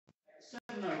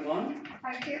Afternoon, everyone.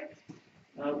 Thank you.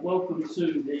 Welcome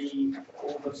to the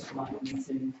August monthly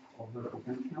meeting of the Local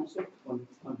County Council,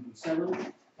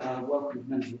 107. Welcome to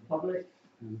members of the public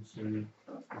and to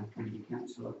our community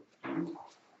councillor. Thank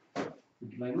you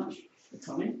very much for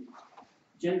coming.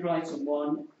 Agenda item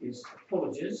 1 is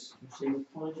apologies. Receive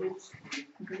apologies.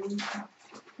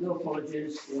 No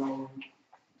apologies. We are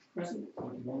present.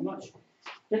 Thank you very much.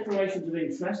 Declarations of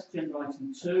interest. Agenda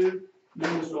item 2.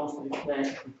 Members are asked to declare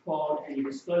required any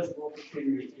disclosable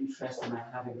pecuniary interest they may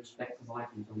have in respect of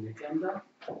items on the agenda.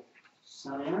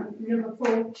 Sally Ann. Number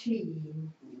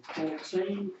 14.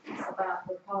 14. It's about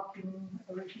the parking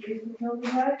review for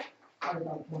Kilburn Road. I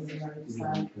don't want the road,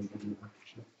 so.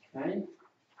 Okay.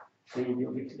 So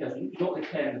you're not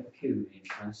declaring a pecuniary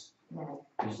interest. No.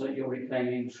 So you're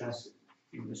declaring interest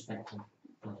in respect of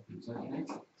documents. Okay.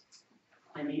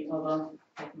 Any other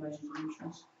declarations of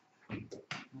interest?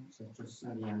 So just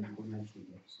Sally Ann information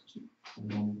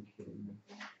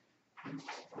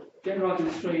Agenda item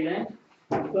 3 then.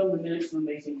 Confirm the minutes of the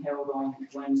meeting held on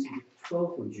Wednesday the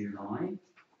 12th of July.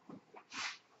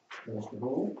 First of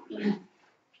all.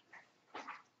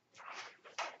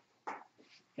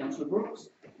 Councillor Brooks.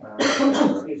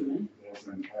 Excuse me. There's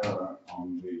an error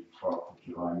on the 12th of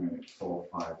July minute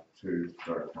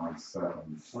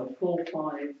 452/97. So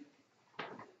 452.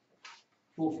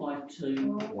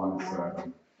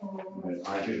 I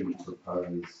didn't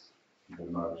propose the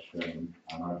motion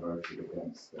and I voted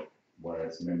against it,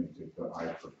 whereas minuted that I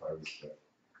proposed it.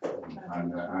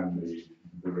 And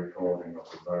the recording of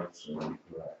the votes are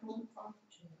incorrect.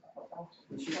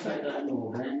 We should take that in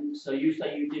order then. So you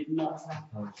say you did not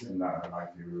propose it? No, I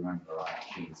do remember I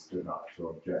actually stood up to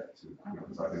object to it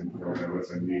because I didn't feel there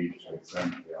was a need to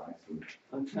exempt the item.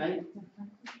 Okay.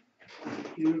 Do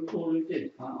you recall who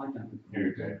did? I don't recall.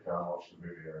 You did, I watched the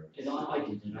video. Did I? I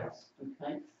did, didn't I? Yes.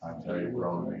 Okay. And Dave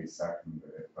Romney seconded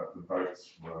it, but the votes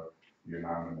were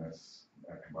unanimous.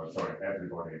 Well, sorry,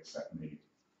 everybody except me.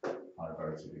 I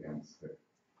voted against it.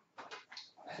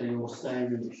 So you're saying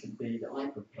that it should be that I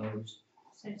proposed.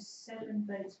 So 7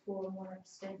 votes for and 1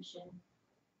 abstention.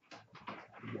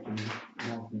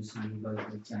 Rather than saying you voted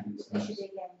against. It should be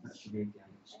against. That should be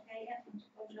against. Okay, yeah, I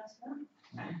apologise for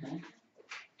that. Okay.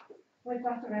 With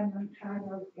that amendment, I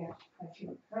vote yes. Thank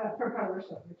you. Propose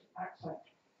that we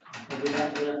accept. Have we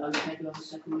had okay to have a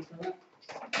second for that?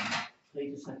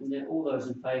 Please a second there. All those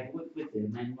in favour with the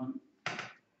amendment?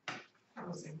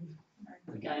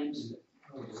 Against?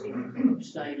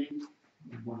 Abstaining?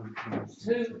 One opposed.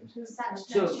 Two Two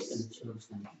abstentions.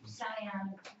 abstentions. Sally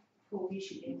Ann, 4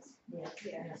 issues. Yeah.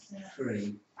 3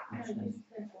 abstentions.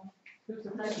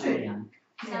 Sally Ann.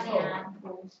 Sally Ann,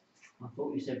 4. I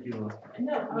thought you said you were.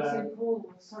 No, I said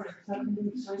Paul, sorry, because I didn't do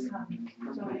it, so it's happened,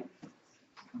 sorry.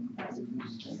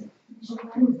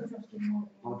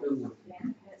 I'll do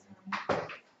that.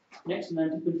 Next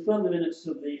amendment, to confirm the minutes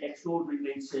of the extraordinary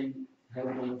meeting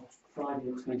held on Friday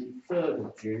the 23rd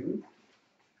of June.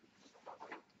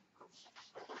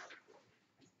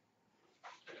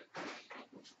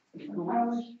 Any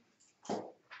comments?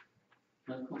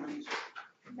 No comments?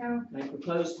 No. Okay,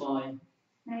 proposed by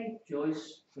Nay.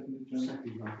 Joyce,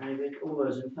 seconded by David. All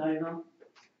those in favour?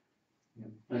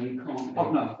 No, you can't.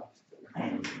 Oh, no.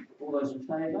 All those in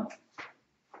favour?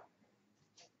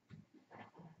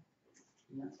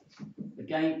 Yeah.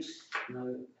 Against? No.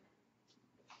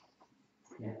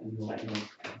 Yeah, and you're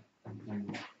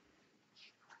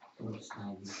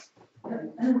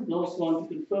Last one,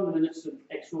 to confirm the minutes of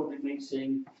extraordinary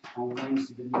meeting on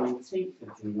Wednesday the 19th of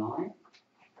July.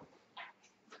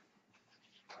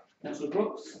 Councillor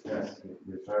Brooks? Yes, it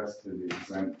refers to the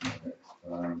exempt minute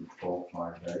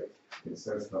 458. It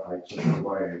says that I took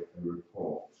away a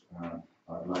report.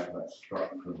 I'd like that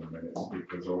struck from the minutes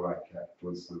because all I kept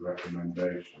was the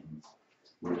recommendations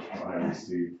which I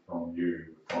received from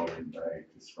you the following day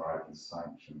described as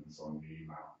sanctions on the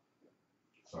email.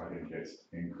 So I think it's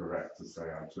incorrect to say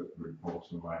I took the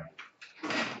report away. I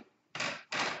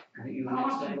think you were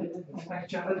next, David. Thanks,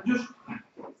 Chairman.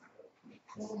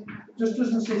 Just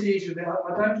doesn't sit easy with it. I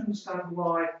don't understand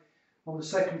why on the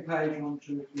second page on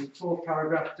to the 4th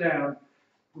paragraph down,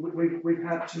 we've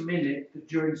had to minute that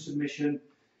during submission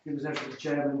it was asked for the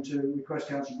chairman to request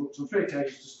council books on 3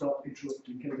 occasions to stop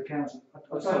interrupting the council.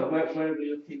 So where are we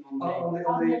looking on the on the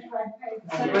red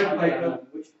red paper.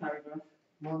 Which paragraph?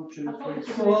 1, 2,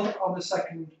 3, 4 on the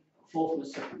second. 4th and the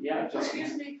 2nd. Yeah, just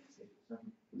Excuse me.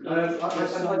 I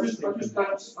just don't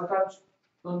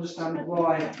understand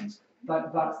why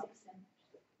that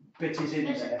bit is in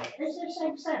there. Is this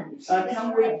exempt?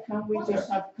 can we just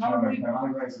have, Can I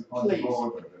raise a point Please. of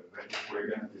order that that if we're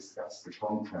going to discuss the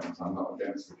content, I'm not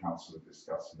against the council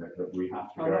discussing it, but we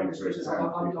have to I'm go not into discussing it.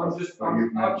 exempt. I'm just- But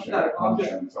you've I'm- mentioned no, the I'm just-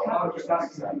 content I'm of just the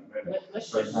asking. exempt minute. Let's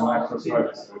So just. can I propose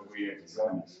that we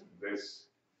exempt this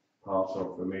part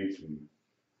of the meeting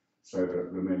so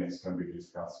that the minutes can be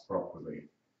discussed properly?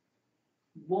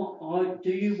 Do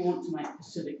you want to make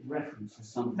specific reference to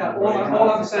something? No, all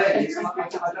I'm saying is, I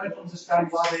don't understand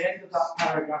why the end of that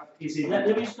paragraph is in. Let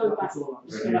me just go back. That's all I'm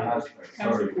Just saying. go back. Sorry.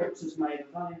 Councillor Brooks has made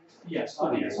a valid. Yes, Oh,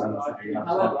 I yes, think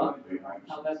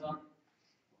However,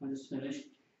 I just finished.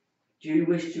 Do you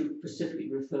wish to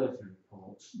specifically refer to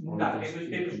reports? or No, just it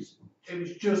the was- principle? it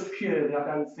was just purely, I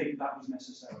don't think that was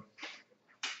necessary.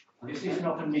 It's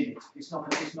not a minute, it's not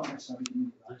necessary to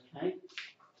minute that. Okay.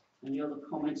 Any other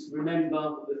comments?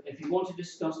 Remember, if you want to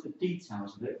discuss the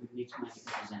details of it, we need to make it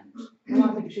exempt. Well,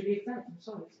 I think it should be exempt, I'm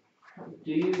sorry.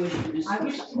 Do you wish to discuss? I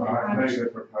wish it? to- Well, I made a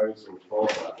proposal for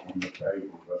that on the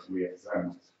table, that we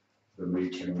exempt the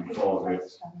meeting for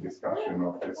this discussion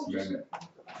of this minute.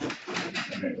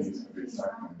 And it needs to be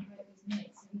seconded. I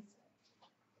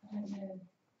don't know.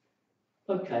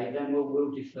 Okay, then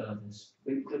we'll defer this.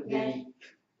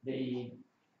 The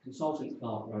consultant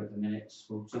clerk wrote the minutes,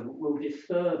 so we'll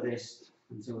defer this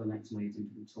until the next meeting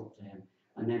to talk to him,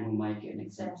 and then we'll make it an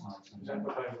exempt Is item. that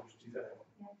proposal to do that?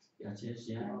 That is,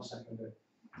 yeah. I'll second it.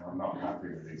 I'm not happy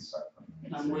with these second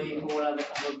minutes. Can we all have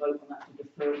a vote on that to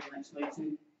defer to the next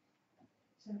meeting?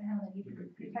 So Helen, you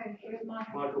could propose it,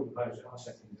 Michael. Michael proposed it, I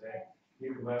seconded it.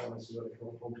 You can vote on this as well if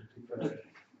you want to defer it.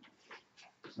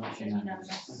 It's not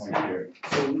unanimous. Thank you.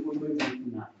 So we'll move on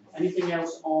from that. Anything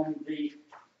else on the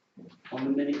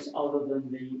minutes other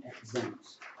than the exempt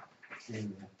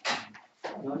area?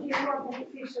 No? Do you want the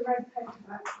piece of red paper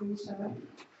back, please, sir?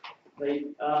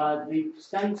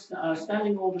 The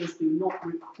standing orders do not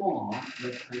require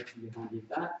red paper to be handed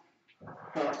back,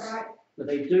 Right, but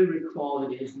they do require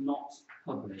that it is not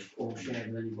published or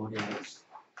shared with anybody else.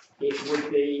 It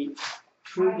would be I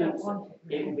prudent. don't want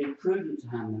it. It would be prudent to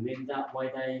hand them in, that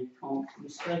way they can't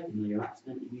mistakenly or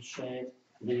accidentally be shared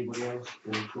with anybody else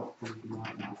or dropped or anything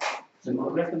like that. So my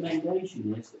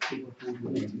recommendation is that people hand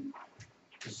them in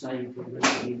to save the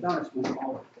risk of the embarrassment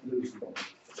of losing them.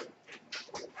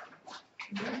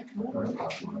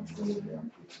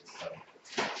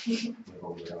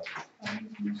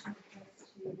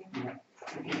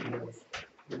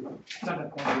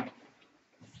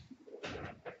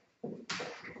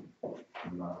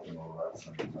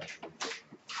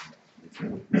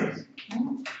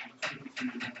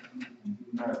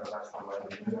 No, but that's the way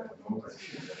they do it normally.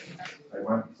 They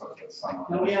won't touch the sun.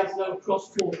 Can we have no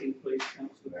cross talking, please, Councillor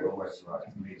They're Brooks? always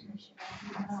right in meetings.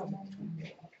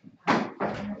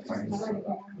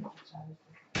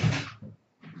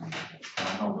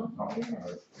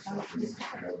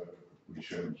 We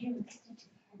should. Yeah.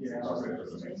 Because it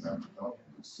doesn't exempt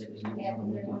it.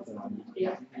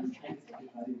 Yeah, okay.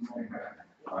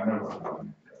 I know what I'm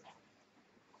doing.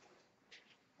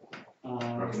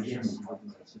 But we Yes. shouldn't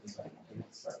have it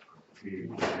separate.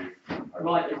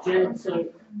 Right, agenda, so,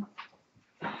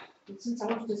 Since I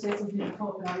wanted to say something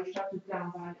before, but I was shouted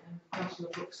down by Councillor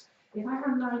Brooks. If I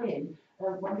hand mine in,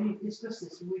 when we discuss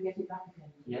this, will we get it back again?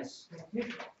 yes. Thank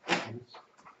you. Yes.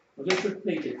 I'll just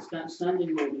repeat it,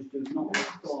 standing orders do not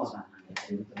require that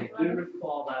handing in, but they do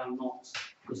require they are not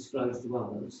disclosed to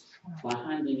others. By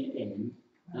handing it in,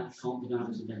 that can't be done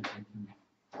accidentally, can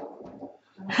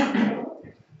it?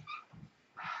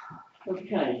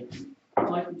 Okay,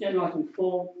 agenda item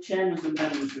 4, chairman's and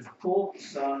members'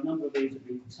 reports. A number of these have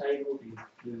been tabled,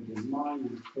 including mine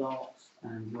and Clark's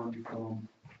and one from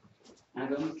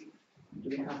Adam. Do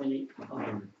we have any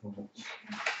other reports?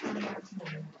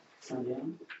 Sandra?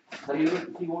 Do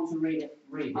you want to read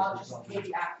it? I'll just read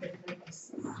it out for the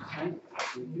purposes. Okay,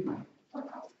 thank you.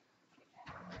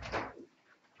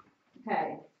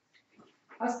 Okay.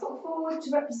 I was put forward to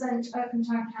represent Oakham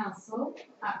Town Council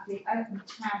at the Oakham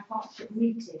Town Partnership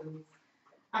meetings.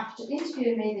 After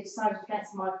interviewing me, they decided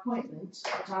against my appointment,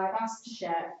 but I have asked to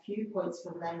share a few points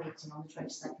from their meeting on the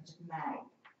 22nd of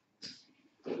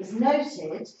May. It was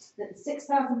noted that the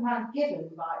 £6,000 given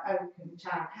by Oakham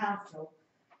Town Council,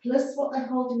 plus what they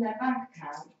hold in their bank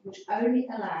account, would only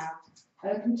allow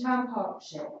Oakham Town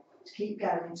Partnership to keep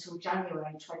going until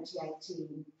January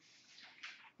 2018.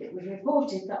 It was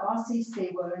reported that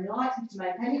RCC were unlikely to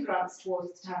make any grants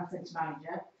towards the town centre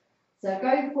manager, so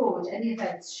going forward any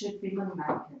events should be money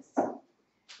makers.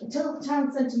 Until the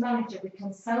town centre manager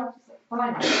becomes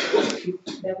self-financing,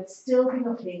 they would still be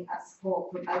looking at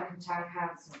support from Oakham Town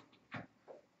Council.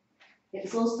 It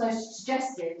was also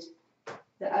suggested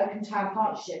that Oakham Town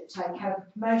Partnership take over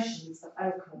promotions of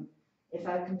Oakham if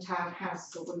Oakham Town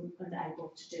Council were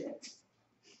unable to do it.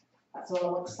 That's all I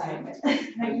want to say on it.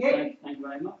 Thank you. Thank you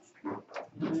very much.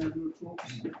 Any other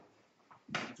reports?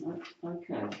 No?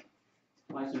 Okay.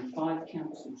 Item 5,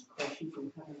 council's questions. Do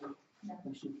we have any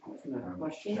questions? No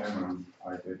questions? Chairman, I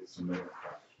did submit a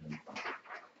question.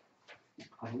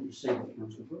 I haven't received it,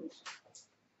 Councillor Brooks.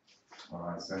 When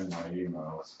I send my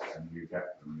emails and you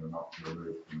get them, you're not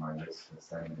removed from my list to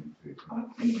send them to. I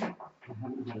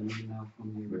haven't had an email from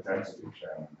you. The deputy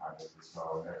chairman had it as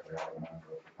well, and every other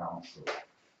member of the council.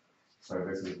 So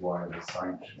this is why the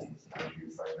sanctions, as you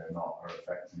say, they're not, are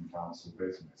affecting council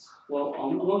business. Well,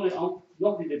 I'm not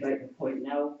going to debate the point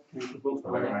now, Councillor Brooks.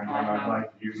 But I'd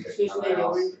like you to Excuse me, ask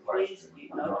you're the in, please, question.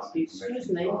 no, I'm asking excuse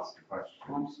permission me, to ask a question.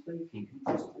 I'm speaking,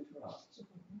 just interrupt.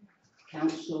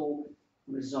 Council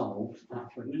resolved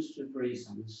that for administrative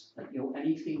reasons, that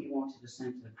anything you wanted to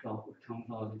send to the clerk would come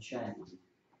via the chairman.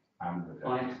 And the I,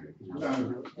 deputy.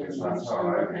 no, Yes, that's how I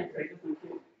okay, read it.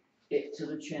 it to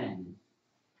the chairman.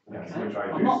 Yes, Okay? which I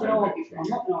I'm do not going to send it argue, to I'm you.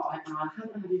 not going to, and I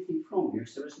haven't had anything from you,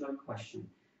 so there's no question.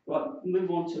 Right, move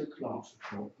on to the clerk's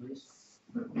report, please.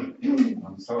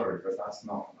 I'm sorry, but that's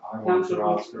not, I want to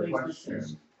Councillor ask a Brooks, question.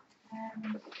 Report.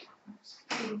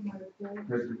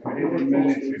 Could it be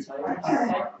minuted?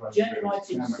 Agenda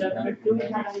item 7, do we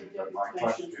have any My documentation?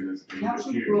 question has been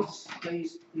Councillor refused. Brooks,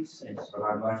 please says. But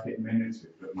I'd like it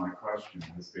minuted that my question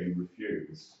has been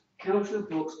refused. Councillor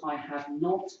Brooks, I have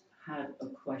not had a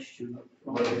question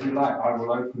from Well, if you like, I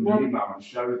will open the No. email and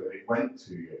show that it went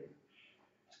to you.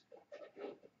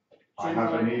 I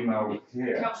have an email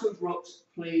here. Councillor Brooks,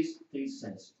 please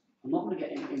says. I'm not going to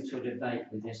get into a debate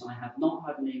with this. I have not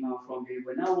had an email from you.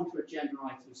 We're now on to agenda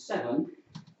item 7,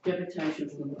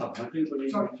 deputations from the public. I do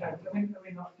believe. Sorry, Chair, are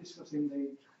we not discussing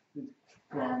the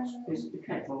grants?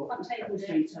 Okay, well, I'll take it's it.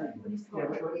 been tabled. Yeah,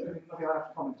 we have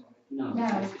to comment on it. No. No.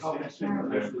 it's been No.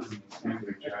 raised. Excuse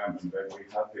me, Chairman, but we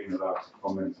have been allowed to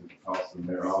comment in the past, and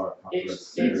there are a couple of It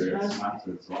serious has-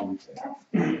 matters on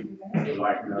here,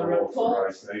 like no The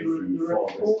report- authorisation the for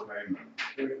this report- claimant.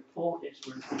 The report is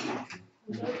for information.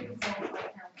 We don't resolve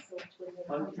by council when the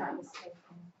contract was taken.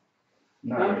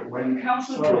 No, when,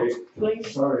 Councillor sorry, Brooks,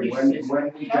 please. sorry, please when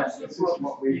sit. we get, Councillor this is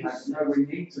what we Brooks, have, please no, we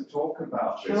need to talk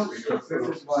about this, Councillor because this is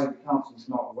Brooks. why the council's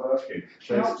not working.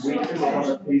 We Councillor just got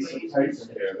a Brooks, piece of please paper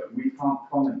sit. here that we can't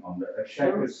comment on, that a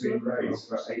cheque has been Councillor raised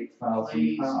for Brooks,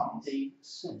 £8,000. Please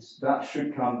cease. That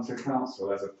should come to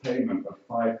council as a payment of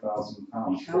 £5,000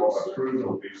 for Councillor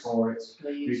approval Brooks. before it's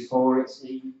Please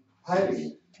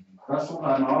paid. That's what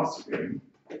I'm asking.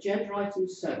 Agenda item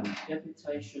 7,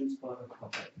 deputations by the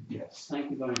public. Yes.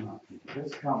 Thank you very much.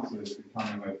 This council is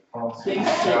becoming a party.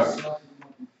 Please cease.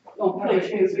 Oh,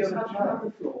 please, you have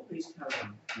the floor, please carry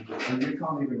on. And you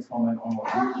can't even comment on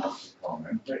what you want to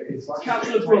comment, but it's like.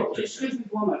 Councillor Brooks, excuse me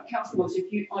one moment. Councillor Brooks,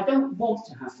 I don't want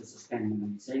to have to suspend the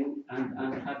meeting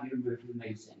and have you removed from the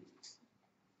meeting.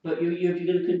 But if you're going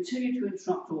to continue to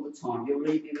interrupt all the time, you'll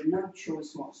leave me with no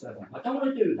choice whatsoever. I don't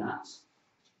want to do that.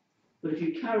 But if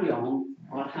you carry on,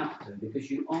 I'll have to,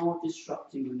 because you are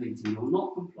disrupting the meeting. You're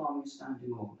not complying with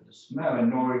standing orders. No,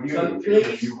 and nor are you, So because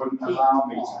please you wouldn't keep allow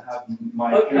me on. to have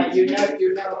my. Okay, you know,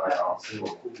 duty that I asked for.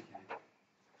 Okay.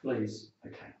 Please.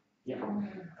 Okay, Yeah.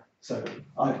 so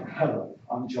hello,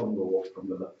 I'm John Law from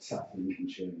the South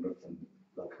Lincolnshire and Rutland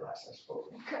Local Access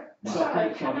Forum.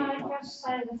 Sorry, can I just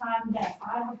say that I'm deaf?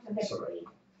 I have to listen. Sorry.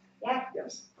 Yeah,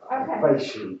 Yes, Okay. very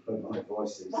short, but my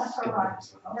voice is. That's all right.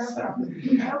 No problem.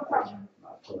 No problem. My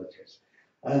apologies.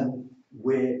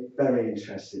 We're very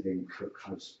interested in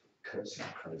Cuts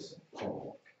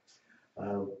Park.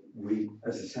 We,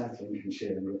 as the South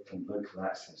Lincolnshire and Rutland Local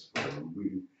Access Forum,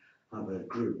 we have a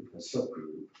group, a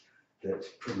subgroup, that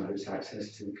promotes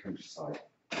access to the countryside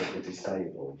for the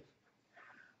disabled.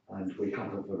 And we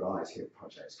have a variety of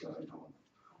projects going on.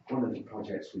 One of the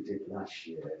projects we did last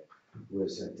year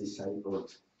was to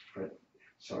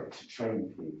train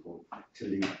people to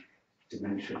lead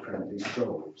dementia-friendly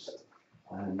strolls.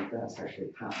 And that's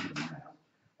actually happening now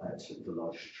at the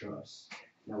Lodge Trust.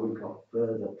 Now we've got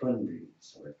further funding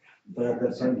to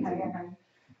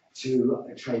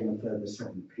train a further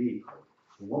 7 people.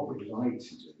 And what we'd like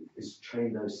to do is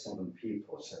train those 7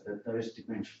 people so that those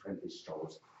dementia-friendly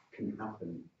strolls can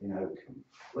happen in Oakham,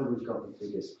 where we've got the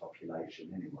biggest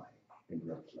population anyway in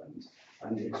Rutland.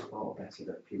 And it's far better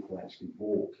that people actually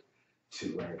walk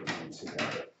to where they want to go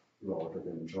rather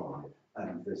than drive.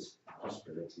 And there's a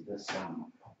possibility that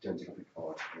some don't have a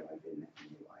car to drive in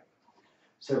anyway.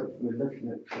 So we're looking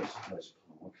at Custos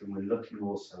Park, and we're looking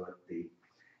also at the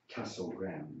Castle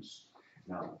grounds.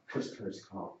 Now, Custos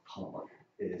Park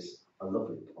is a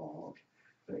lovely park,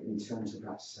 but in terms of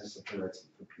accessibility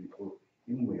for people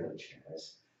in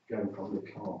wheelchairs, going from the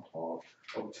car park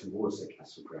up towards the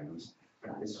Castle grounds,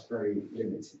 that is is very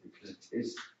limited because it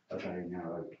is a very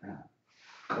narrow plan.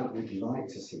 What we'd like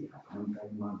to see happen, and bear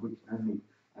in mind, we can only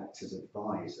act as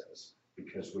advisors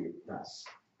because that's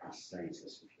our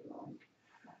status, if you like.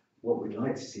 What we'd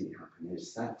like to see happen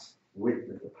is that width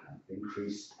of the path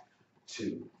increased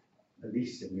to at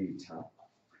least a metre,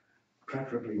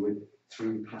 preferably with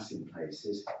 3 passing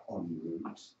places on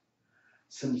route,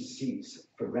 some seats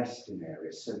for resting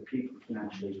areas so people can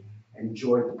actually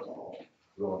enjoy the park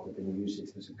rather than use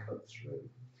it as a cut through,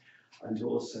 and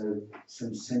also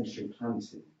some century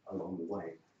planting along the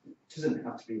way. It doesn't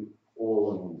have to be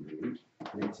all along the route,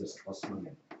 and it does cost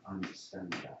money, I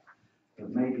understand that. But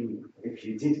maybe if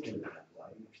you did go that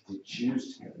way, if you did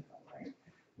choose to go that way,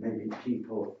 maybe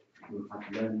people who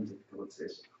have learning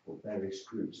difficulties or various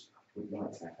groups would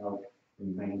like to help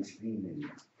in maintaining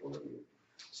that for you.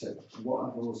 So what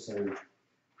I've also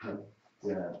had,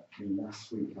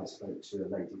 last week I spoke to a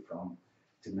lady from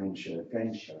Dementia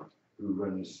Adventure who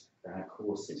runs their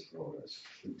courses for us.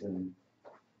 We've done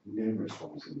numerous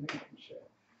ones in Lincolnshire,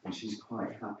 and she's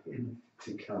quite happy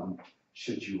to come,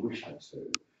 should you wish her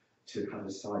to have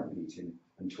a site meeting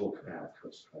and talk about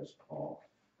Cuts Close Park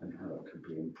and how it could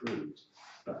be improved.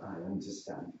 But I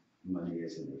understand money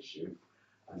is an issue,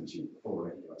 and you've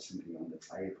already got something on the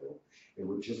table. It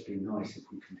would just be nice if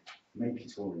we could make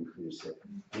it all inclusive,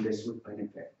 and this would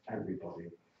benefit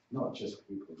everybody, not just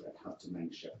people that have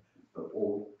dementia, but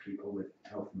all people with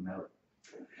health and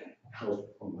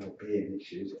well-being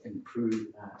issues,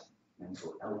 improve that,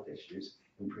 mental health issues,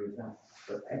 improve that,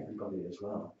 but everybody as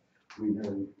well. We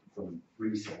know from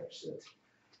research that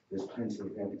there's plenty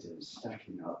of evidence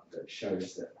stacking up that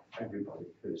shows that everybody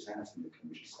who's out in the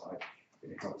countryside,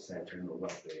 it helps their general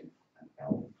well-being and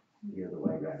health, the other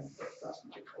way around, but that's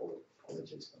my call.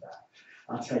 Apologies for that.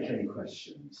 I'll take any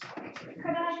questions. Could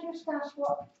I just ask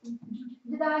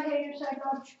did I hear you say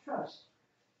Lodge Trust?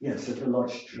 Yes, at the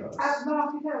Lodge Trust. At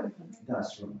Market Oakham?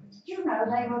 That's right. Do you know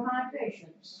they were my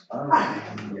patients? Oh,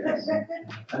 yes.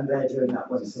 And they're doing that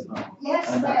once a month. Yes,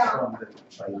 And they that's are. from the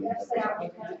training. Yes, they are.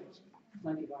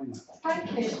 Thank you very much. Thank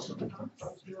you.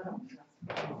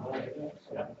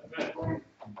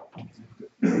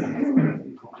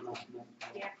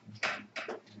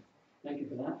 Thank you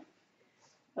for that.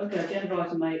 Okay, agenda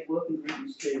item 8, working group and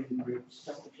steering group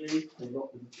strategy, the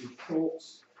allotment of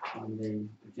reports on the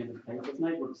agenda page of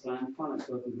neighbourhood plan, finance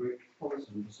working group,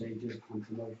 policy and procedures and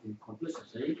promotion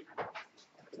publicity,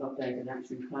 updated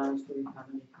action plans. Do we have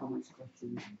any comments,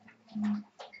 questions?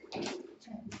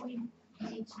 We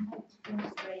need to note the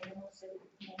first grade and also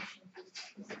mention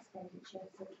this expenditure,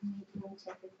 so we'll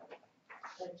take a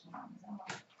vote on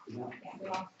that. Yeah.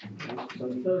 So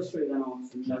the first 3 then are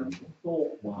to note. The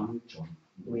fourth one,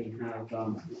 we have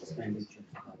expenditure.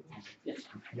 Yes.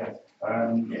 Yes.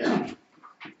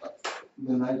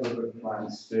 The neighbourhood plan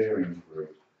steering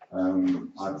group.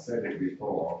 I've said it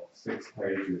before, 6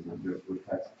 pages of just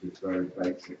repetitive, very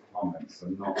basic comments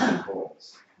and not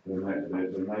reports. The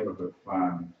neighbourhood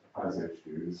plan has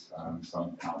issues.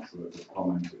 Some councillors have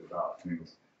commented about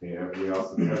things here. We are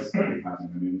supposed to be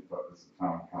having an input as a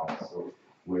town council.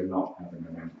 We're not having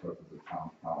an input as a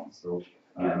town council.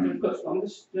 I'm just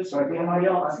So we can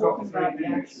are I've talking got 3 about the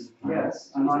minutes. action plan.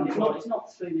 Yes, and I'm It's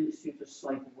not 3 minutes to just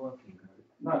slate a working group.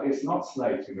 No, it's not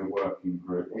slating a working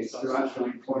group, it's to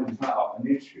actually point out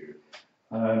an issue.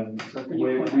 So can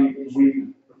you point out the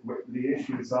issue? The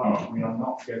issues are, we are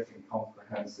not getting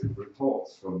comprehensive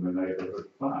reports from the neighbourhood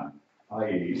plan,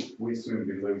 i.e. we soon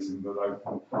be losing the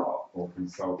local clerk or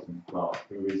consultant clerk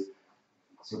who is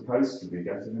supposed to be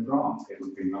getting a grant. It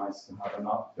would be nice to have an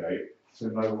update to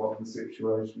know what the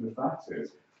situation of that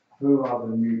is. Who are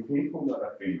the new people that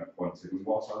have been appointed and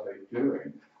what are they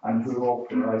doing? And who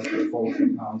authorised the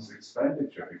 £40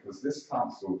 expenditure? Because this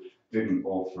council didn't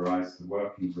authorise the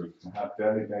working group to have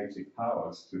delegated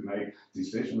powers to make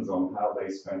decisions on how they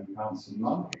spend council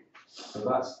money. So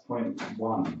that's point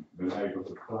 1, the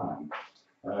neighbourhood plan.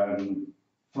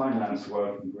 Finance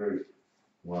working group,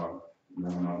 well, no,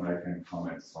 I'm not making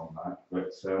comments on that,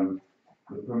 but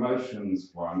the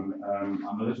promotions one,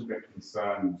 I'm a little bit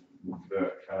concerned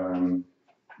that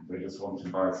they just want to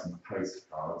buy some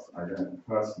postcards. I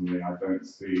don't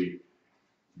see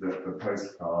that the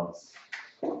postcards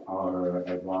are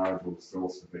a viable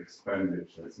source of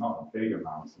expenditure. It's not a big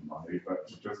amount of money, but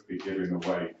to just be giving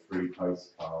away 3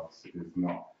 postcards is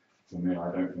not, to me,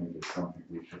 I don't think it's something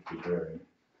we should be doing.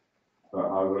 But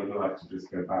I would like to just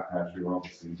go back, as you're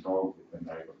obviously involved with the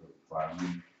neighbourhood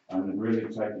plan, and really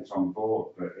take it on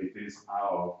board that it is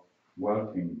our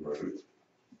working group.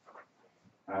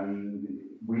 And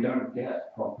we don't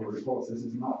get proper reports. This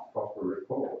is not proper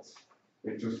reports.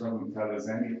 It just doesn't tell us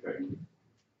anything.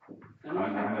 And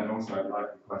then also I'd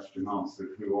like the question answered,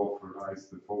 who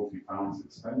authorised the £40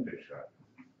 expenditure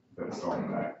that's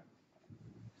on there?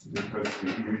 Because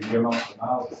you're not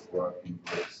allowed as working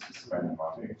groups to spend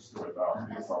money without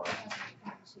the authority.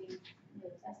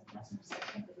 That's on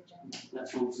September's agenda.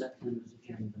 That's on September's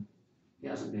agenda. It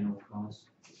hasn't been authorised.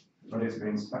 But it's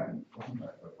been spent, wasn't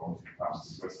it, the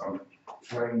 £40 for some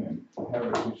training,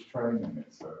 heritage training,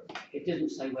 it's a. It didn't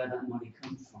say where that money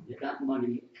comes from. That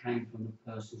money came from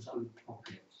the person's own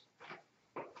pocket.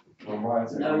 Well, why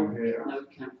is it No, on here? no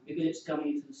account, because it's going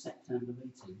into the September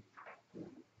meeting.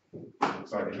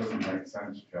 So it doesn't make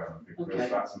sense, Chairman, because Okay.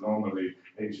 that's normally,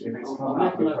 if it's I'll come make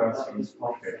out a of the note of that. person's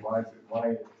pocket,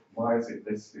 why is it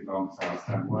listed on South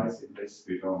End? Why is it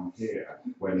listed on here,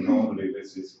 when normally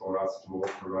this is for us to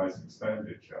authorise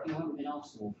expenditure? You haven't been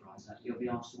asked to authorise that. You'll be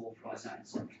asked to authorise that in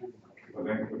September. But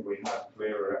then could we have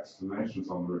clearer explanations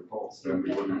on the reports, then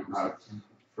we wouldn't have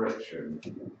friction.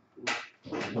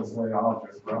 Because they are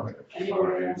just rubbish. Anybody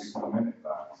Sorry, else? you can minute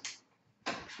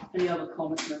that. Any other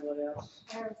comments from anybody else?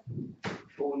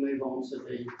 Before we move on to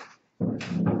the,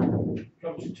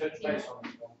 Come to touch base on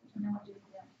this one. No, I do,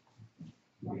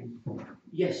 yeah.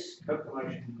 yes,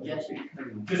 Promotion. yes, you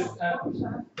can. Just,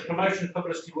 the promotion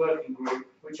publicity working group,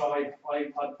 which I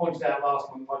pointed out last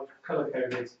month, I colour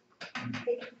coded.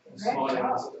 Smiling,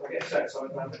 I get so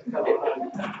excited about the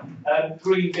colour.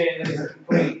 Green being that it's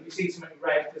complete, you see something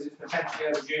red because it's potentially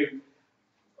overdue.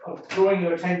 I'm drawing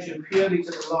your attention purely to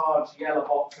the large yellow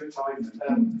box which I've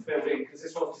filled in, because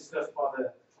this was discussed by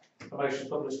the promotion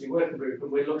publicity working group,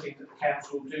 and we're looking that the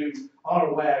council are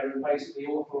aware and basically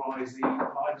authorise the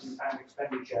 £900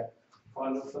 expenditure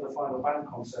for the final band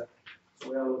concert. So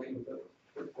we are looking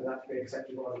for that to be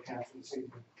accepted by the council this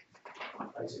evening,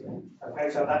 basically. Okay,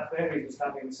 so that's their reason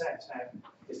standing in the sense now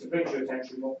is to bring to your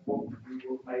attention what we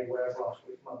were made aware of last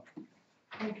week month.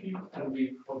 Thank you. And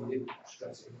we probably didn't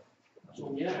stress it. That's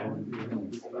all. Yeah.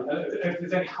 If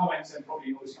there's any comments, then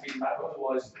probably obviously feedback,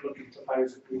 otherwise looking to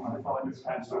propose that we can find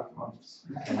 £500 back months.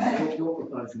 Your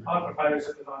proposal. I propose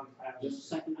that the £900. Just a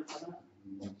second for that?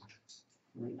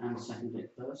 And second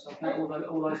it first. Okay, all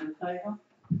those in favour?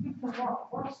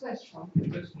 What's this one?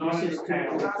 It's This is £900.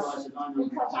 to authorise the £900.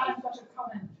 Because I've got a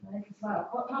comment to make as well,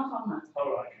 but not on that.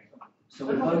 All right. So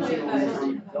we're voting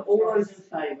on, so all those in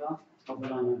favour of the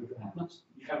 £900.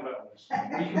 You can vote on this.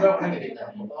 You can vote on anything.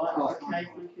 Right, okay,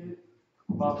 thank you.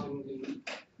 Martin,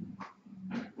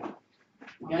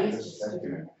 Against?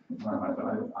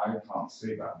 No, I can't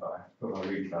see that, but I have to put my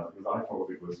read that, because I thought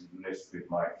it was listed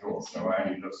like yours, so I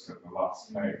only looked at the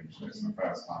last page, it's the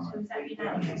first time So is that I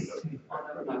unanimous? looked at it. I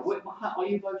don't know. Are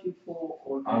you voting for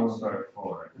or against? I will vote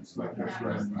for it, so I just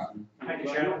read that. thank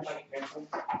you, Chairman. Thank you, Council.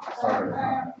 Sorry.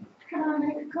 Can I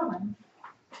make a comment?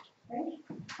 Please,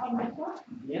 on this one?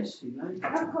 Yes, you may.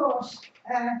 Of course,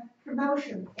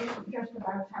 promotion isn't just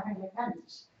about having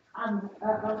events, and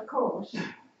of course,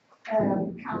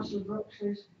 Councillor Brooks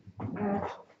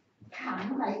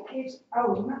can make his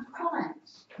own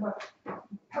comments, but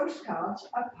postcards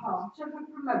are part of a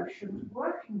promotion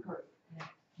working group.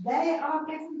 They are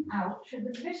given out to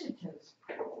the visitors.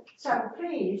 So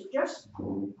please just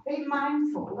be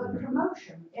mindful that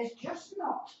promotion is just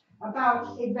not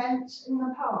about events in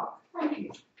the park. Thank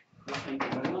you. Thank you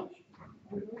very much.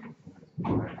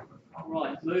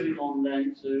 Right, moving on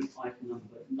then to item number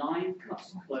 9,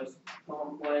 cuts and close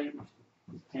pathway,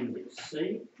 appendix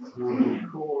C. And I'm going to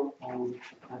call on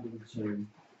Adam to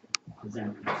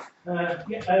present this.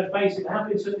 Basically, there have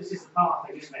been some, this is the part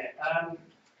thing, isn't it?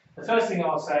 The first thing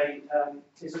I'll say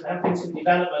is that there have been some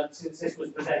developments since this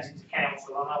was presented to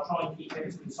council, and I'll try and keep it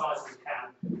as concise as I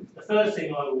can. The first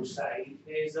thing I will say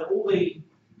is that all the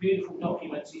beautiful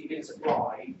documents that you've been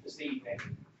supplied this evening,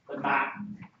 the map,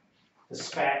 the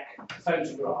spec,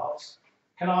 photographs,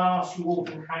 can I ask you all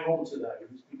to hang on to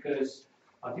those, because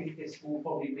I think this will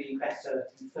probably be better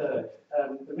third.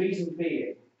 The reason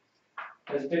being,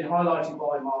 has been highlighted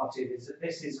by Martin, is that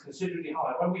this is considerably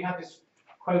higher. When we had this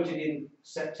quoted in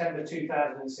September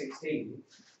 2016,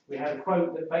 we had a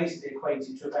quote that basically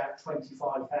equated to about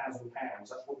 £25,000.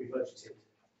 That's what we budgeted.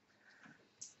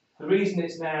 The reason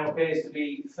it's now appears to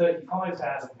be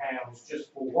 £35,000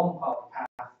 just for one part of the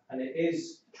path, and it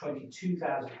is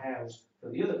 £22,000 for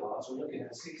the other part, so we're looking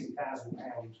at a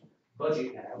 £60,000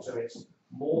 budget now, so it's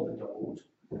more than doubled,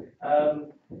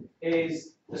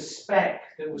 is the spec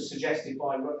that was suggested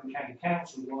by Rutland County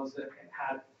Council was that it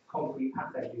had concrete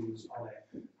path edges on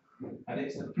it. And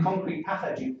it's the concrete path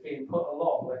edges being put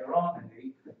along where there aren't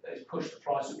any that has pushed the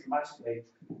price up dramatically.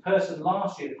 The person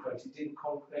last year that quoted didn't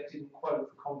quote for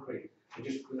concrete, they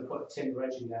just going to put a timber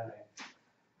edging down there.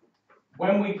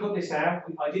 When we put this out,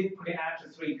 I didn't put it out to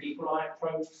 3 people. I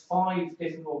approached 5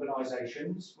 different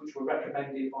organisations, which were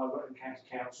recommended by Rutland County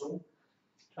Council.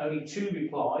 Only 2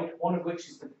 replied, one of which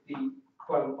is the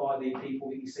quote by the people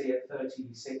that you see at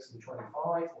 36 and 25,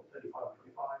 or 35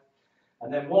 and 25.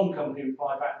 And then one company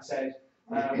replied back and said,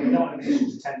 we're not in a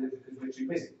position to tender because we're too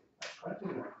busy. That's correct,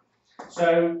 isn't it?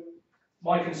 So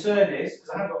my concern is, because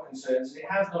I have got concerns, and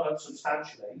it has gone up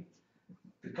substantially,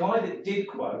 the guy that did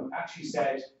quote actually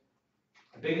said,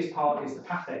 the biggest part is the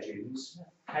path edgings.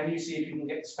 Can you see if you can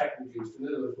get the spec reduced? In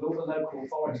other words, will the local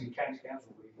authority, county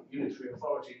council, unitary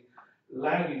authority,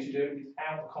 allow you to do it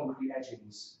without the concrete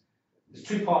edgings? There's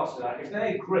 2 parts to that. If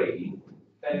they agree,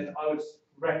 then I would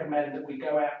recommend that we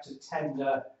go out to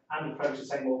tender and approach the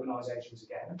same organisations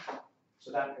again.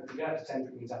 So that if we go out to tender,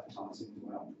 it means advertising as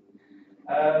well.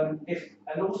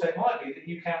 And also it might be that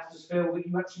you councillors feel that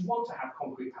you actually want to have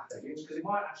concrete path edgings because it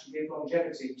might actually give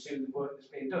longevity to the work that's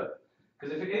being done.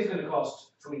 Because if it is going to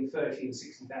cost between £30,000 and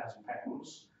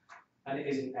 £60,000 and it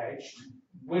isn't edged,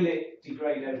 will it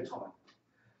degrade over time?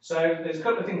 So there's a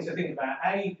couple of things to think about.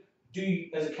 A, do you,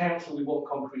 as a council, we want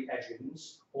concrete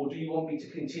edgings, or do you want me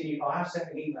to continue? I have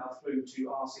sent an email through to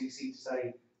RCC to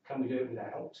say, can we do it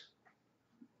without?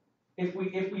 If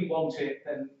we want it,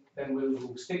 then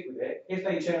we'll stick with it. If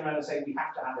they turn around and say we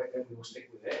have to have it, then we will stick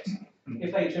with it.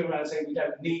 If they turn around and say we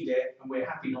don't need it and we're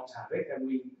happy not to have it, then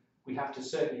we have to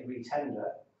certainly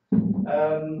re-tender.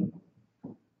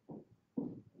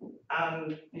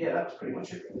 And yeah, that was pretty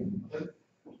much it really.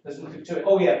 There's nothing to it.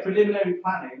 Oh yeah, preliminary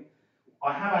planning.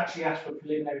 I have actually asked for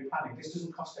preliminary planning. This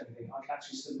doesn't cost anything. I can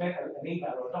actually submit an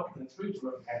email or a document through to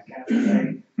Rutland County Council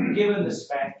saying, given the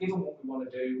spec, given what we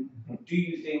want to do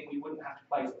you think we wouldn't have to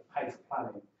pay for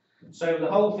planning? So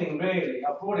the whole thing really,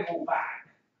 I brought it all back.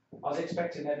 I was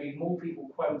expecting there'd be more people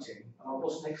quoting, and I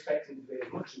wasn't expecting to be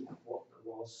as much as what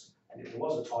there was, and it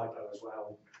was a typo as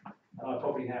well. And I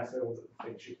probably now feel that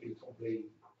it should be probably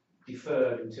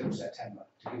deferred until September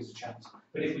to give us a chance.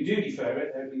 But if we do defer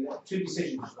it, there'll be 2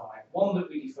 decisions tonight. One, that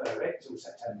we defer it till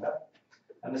September,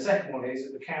 and the second one is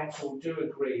that the council do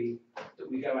agree that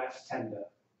we go out to tender.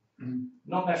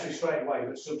 Not necessarily straight away,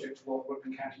 but subject to what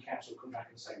Rutland County Council come back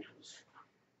and say to us.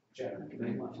 Chairman. Thank you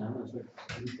very much, Alan. That's very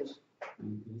interesting.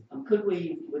 And could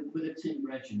we, with a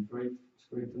timber edging for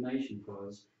information for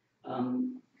us,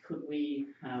 could we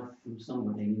have from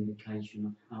somebody an indication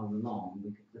of how long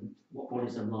we could, what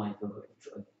is the life of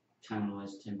a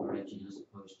channelized timber edging as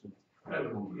opposed to?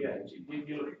 Yeah,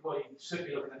 you look at, well, you're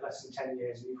certainly looking at less than 10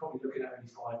 years, and you're probably looking at only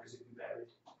 5 because it'd be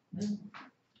buried.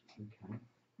 Okay.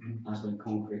 As when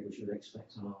concrete, which we would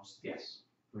expect to last. Yes.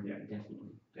 Brilliant,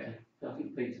 definitely. Yeah. I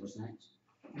think Peter was next.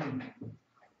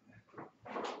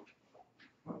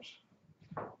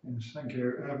 Yes, thank you.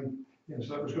 Yes,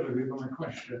 that was going to be my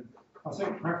question. I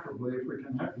think preferably if we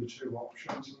can have the 2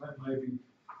 options and then maybe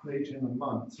meet in a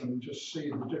month and just see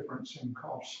the difference in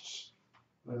costs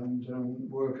and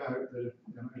work out the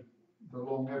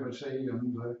longevity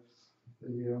and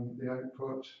the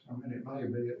output. I mean, it may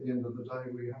be at the end of the day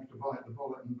we have to bite the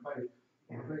bullet and pay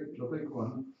the big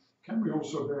one. Can we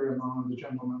also bear in mind the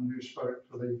gentleman who spoke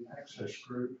for the Access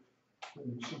Group?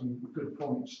 Some good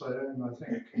points there, and I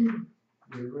think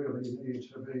we really need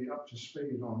to be up to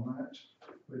speed on that.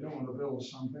 We don't want to build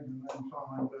something and then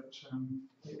find that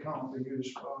it can't be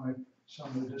used by some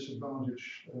of the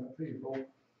disadvantaged people.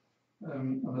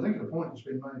 And I think the point has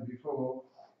been made before,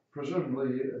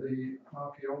 presumably the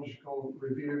archaeological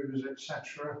reviews,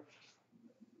 etc.,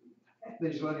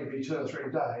 these will only be 2 or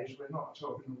 3 days. We're not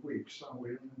talking of weeks, are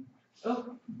we?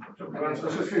 Oh, there's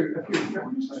a few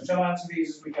points. Shall I answer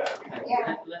these as we go?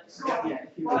 Yeah.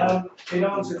 In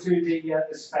answer to the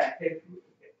spec,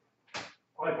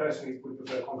 I personally would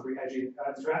prefer concrete edging.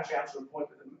 To actually answer a point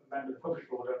with a member of the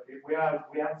public order, we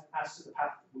have asked that the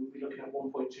path we'll be looking at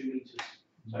 1.2 metres,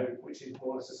 so which is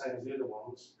more or less the same as the other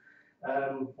ones.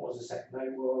 What was the second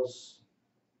note?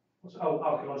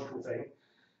 Archaeological thing.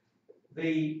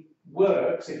 The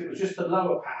works, if it was just the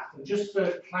lower path, and just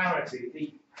for clarity,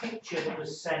 the picture that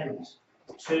was sent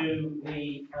to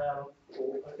the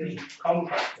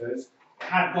contractors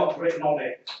had got written on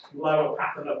it lower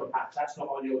path and upper path. That's not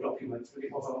on your documents, but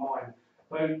it was on mine.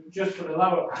 So just for the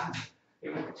lower path,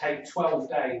 it would take 12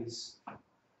 days.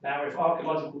 Now, if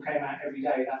archaeological came out every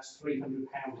day, that's £300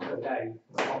 per day,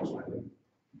 approximately.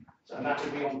 So, and that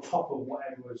would be on top of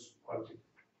whatever was quoted.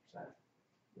 So,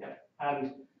 yeah.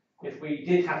 And if we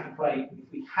did have to pay,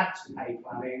 if we had to pay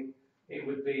planning, it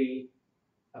would be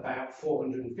about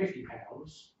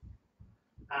 £450.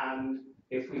 And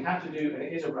if we had to do, and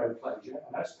it is a road closure,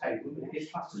 and that's pavement, but it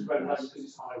is classed as a road closure because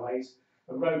it's highways,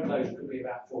 a road closure could be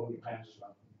about £400 as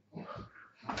well.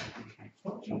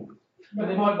 But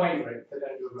they might waiver it if they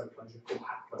don't do a road closure or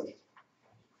hat closure.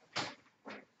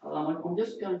 I'm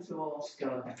just going to ask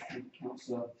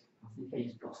Councillor, I think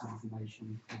he's got some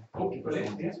information. Okay,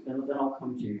 brilliant, yeah. Then I'll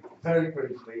come to you. Very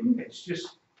briefly, it's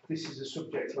just, this is a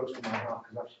subject close to my heart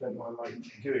because I've spent my life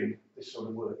doing this sort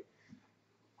of work.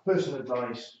 Personal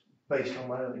advice, based on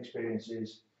my own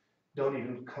experiences, don't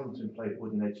even contemplate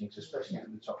wooden edgings, especially for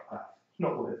the top path. It's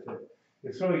not worth it.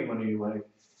 You're throwing money away.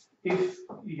 If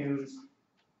you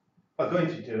are going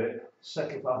to do it,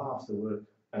 settle for half the work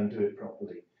and do it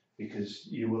properly, because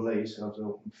you will lay yourselves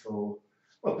open for,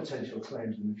 well, potential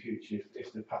claims in the future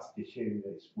if the path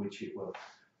deteriorates, which it will.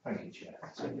 Thank you, Chair.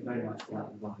 Thank you very much for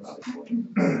that advice.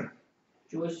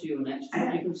 Joyce, you're next.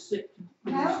 You can sit.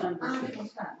 No, stand or I sit? will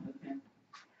stand. Okay.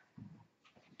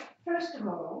 First of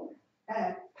all,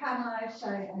 can I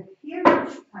say a huge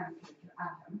thank you to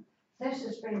Adam. This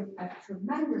has been a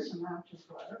tremendous amount of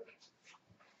work.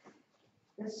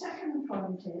 The second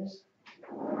point is,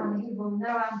 and he will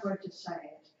know I'm going to say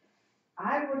it,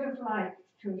 I would have liked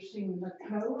to have seen the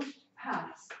closed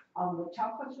path on the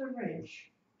top of the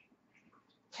ridge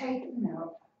taken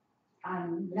up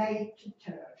and laid to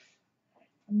turf.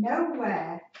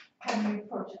 Nowhere can you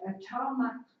put a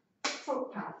tarmac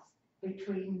footpath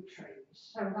between trees.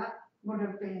 So that would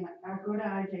have been a good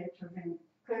idea to have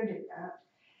included that.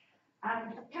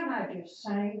 And can I just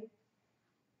say,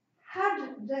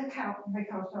 had the council,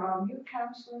 because there are new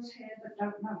councillors here that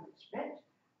don't know this bit,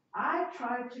 I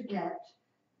tried to get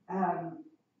a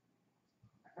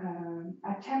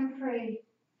temporary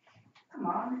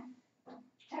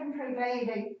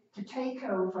lady to take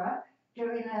over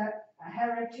doing a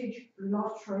heritage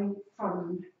lottery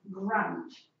fund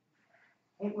grant.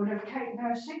 It would have taken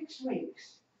her 6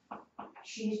 weeks.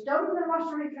 She's done the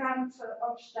lottery grant for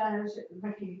upstairs at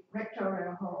the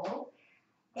Victoria Hall.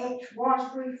 It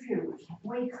was refused.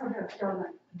 We could have done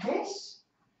this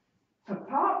for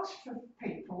parks for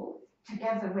people,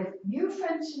 together with new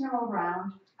fencing all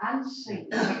round and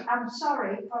seats. I'm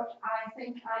sorry, but I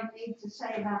think I need to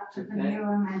say that to the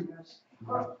newer members.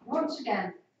 But once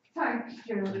again, thanks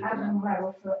to Adam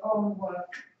Lowe for all the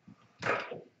work.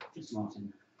 Just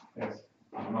Martin. Yes,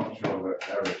 I'm not sure that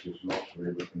Heritage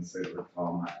Lottery would consider a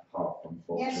tarmac path,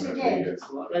 Yes, it unfortunately. did.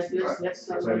 Well, let's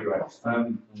So anyway,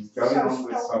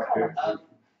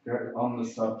 going on the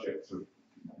subject of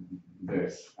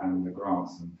this and the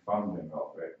grants and funding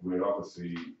of it, we're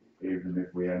obviously, even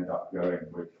if we end up going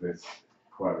with this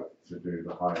quote to do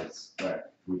the highest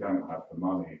spec, we don't have the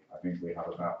money. I think we have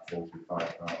about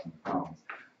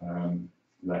 £45,000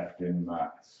 left in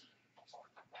that,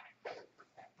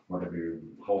 whatever you,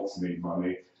 Holtzmead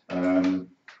money.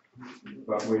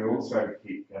 But we also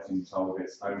keep getting told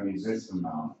it's only this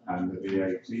amount and the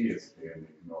VAT is being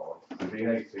ignored. The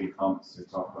VAT bumps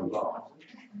it up a lot.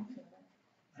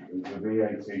 The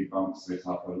VAT bumps it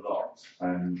up a lot,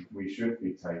 and we should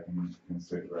be taking into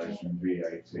consideration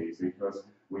VAT because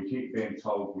we keep being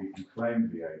told we can claim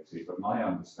VAT, but my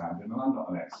understanding, and I'm not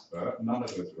an expert, none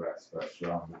of us are experts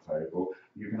around the table,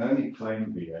 you can only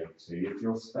claim VAT if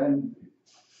you're spending,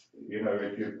 you know,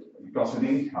 if you've got an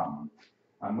income,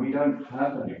 and we don't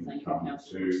have an income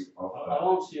to offer.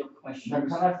 I'll answer your question. No,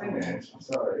 can I finish?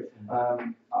 Sorry.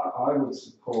 I would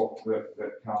support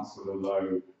that Councillor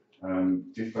Lowe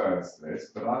defers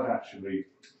this, but I'd actually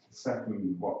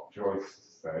second what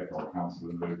Joyce said, or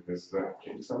Councillor Lucas, that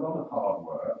it's a lot of hard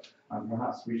work, and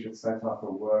perhaps we should set up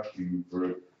a working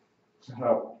group to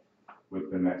help with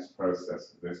the next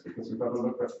process of this, because we've got to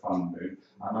look at funding,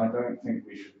 and I don't think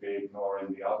we should be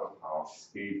ignoring the other parts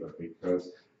either,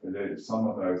 because some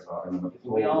of those are in an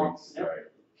appalling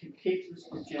state. Keep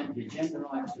the agenda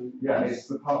item. Yeah, it's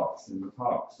the parks, in the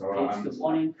parks. So it's the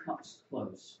one in Cuts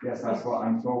Close. Yes, that's what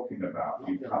I'm talking about,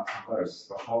 in Cuts Close,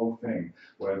 the whole thing,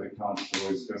 where the council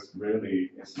is just really,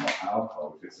 it's not our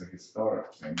fault, it's a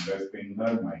historic thing. There's been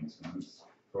no maintenance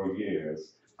for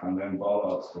years, and then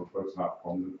bollards were put up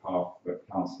on the path that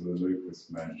Councillor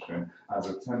Lucas mentioned as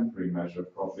a temporary measure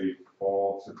probably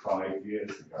 4 to 5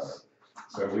 years ago.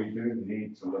 So we do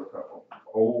need to look at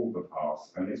all the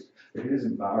paths, and it is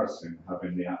embarrassing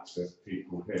having the access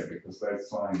people here, because those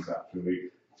signs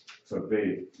actually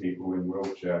forbid people in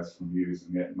wheelchairs from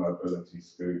using it, mobility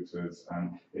scooters,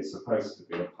 and it's supposed to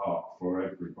be a park for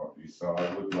everybody. So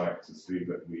I would like to see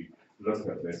that we look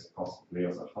at this possibly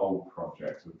as a whole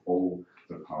project of all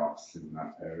the parks in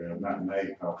that area, and that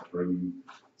may help bring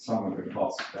some of the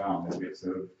costs down. If it's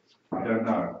I don't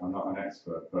know, I'm not an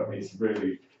expert, but it's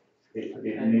really,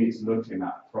 it needs looking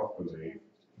at properly.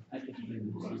 I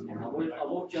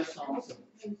will just answer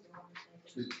 2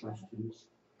 questions.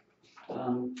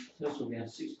 First of all, we had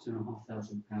 £62,500, of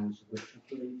which I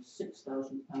believe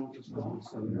 £6,000 has gone,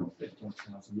 so we've got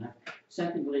 50,000 left.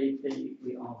 Secondly,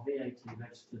 we are VAT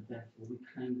registered, therefore we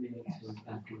claim VAT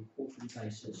back on a quarterly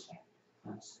basis.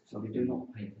 So we do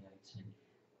not pay VAT.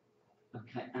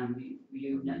 Okay, and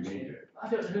you next year. I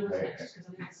don't know who was next because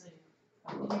I didn't see.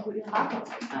 Did you put your hand up?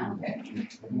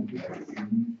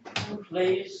 And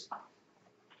please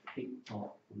keep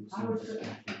up. I would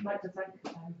like to thank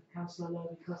Councillor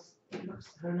Lowe because it looks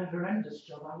a horrendous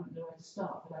job. I wouldn't know where to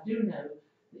start, but I do know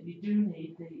that you do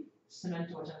need the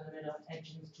cement or whatever made of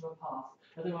engines to a path.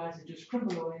 Otherwise, they just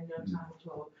crumble away in no time at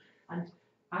all. And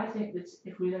I think that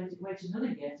if we wait another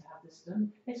year to have this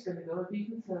done, it's going to go up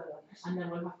even further. And then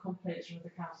we'll have complaints from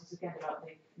the councils again about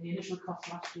the initial cost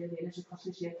last year, the initial cost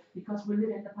this year, because we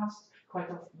live in the past quite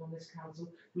often on this council.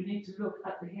 We need to look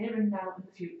at the here and now and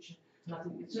the future. And I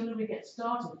think the sooner we get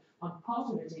started on part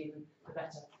of it even, the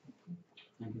better.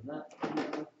 Thank you for that.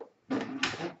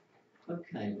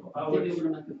 Okay.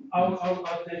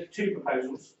 There's two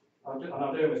proposals, and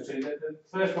I'll do them as two. The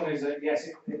first one is that yes,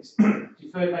 it's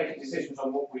deferred making decisions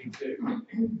on what we do,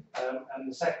 and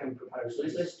the second proposal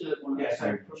is Let's do it one yeah.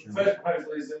 So the first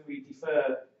proposal is that we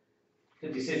defer the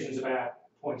decisions about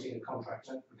appointing a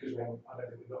contractor because I don't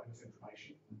think we've got enough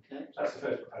information. Okay. So that's the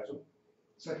first proposal.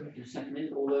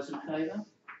 Seconded, all those in favour?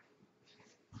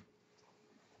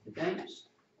 Against?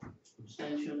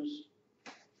 Abstentions?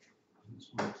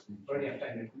 We're only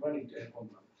abstaining, we're only doing 1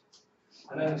 month.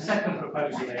 And then the second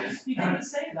proposal is. You didn't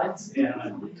say that. Yeah, I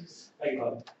know. Beg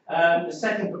your pardon. The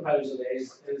second proposal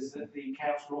is that the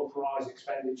council authorise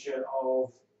expenditure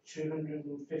of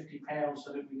 £250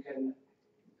 so that we can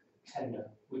tender,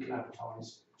 we can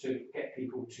advertise to get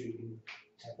people to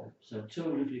tender. So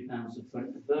 £250 for I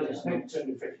advertisement. think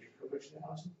 250 for original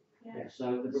item. Yeah. So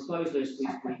the proposal is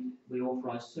we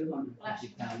authorise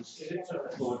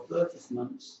 £250 for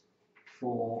advertisements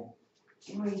for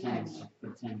tendering.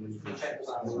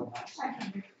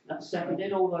 That's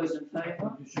seconded. All those in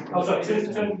favour? Oh, sorry,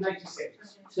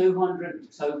 286.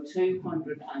 200. So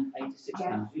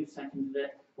 £286. You've seconded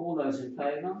it. All those in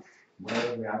favour? Where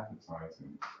are we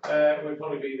advertising? We'll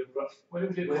probably be the what do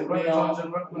we do? We are-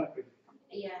 And Rugby.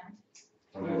 Yeah.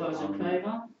 All those in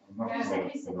favour? I'm not No, sure who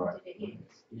it's the right. seconded it?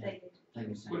 You, David. They will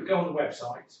We'll second. go on the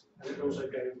website, and it also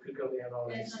could go on the LRA.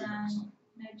 There's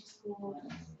notice board.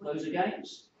 Those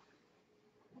against?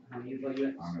 How you vote?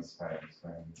 I'm abstaining.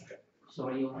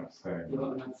 Sorry, you're Abstaining.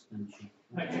 got an abstention.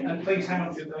 Okay, and please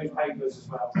hand to those papers as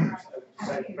well. So,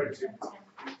 say printed. I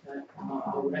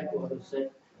would echo what I've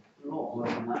said. A lot of work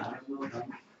on that. Well done.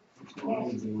 It's not an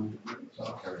easy one.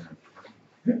 Okay.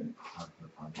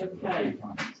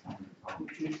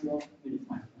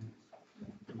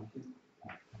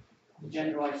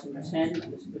 Agenda item 10 is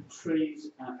the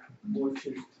trees at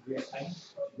Waters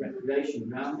Recreation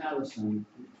Ground, Alison.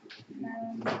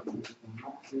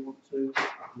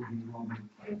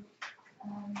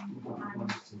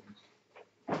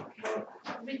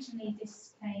 Originally,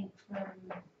 this came from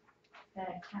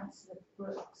Councillor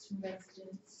Brooks from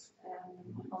residents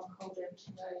on Cold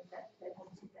Ocean Road that they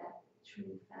wanted their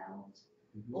tree felled,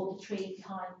 or the tree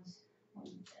behind on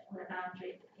the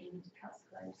boundary in Cuts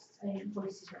Close, in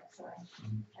Voices Rec, sorry.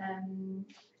 And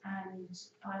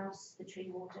I asked the tree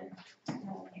warden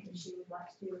if she would like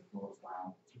to do a report as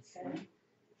well. So,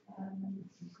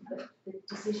 but the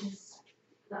decisions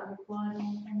that are required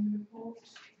on the report.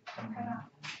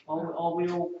 Are we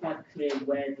all quite clear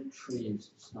where the tree is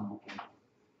to start with?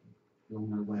 You all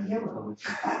know where it's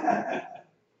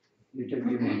You do,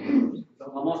 you know.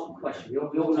 I'm asking a question. We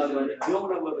all know where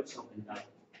we're talking about.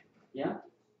 Yeah?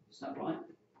 Is that right?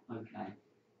 Okay.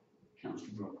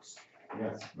 Councillor Brooks.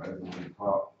 Yes, Resident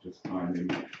Park just kindly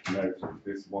noted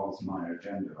this was my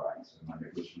agenda item and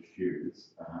it was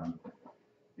refused. I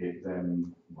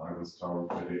was told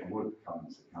that it would come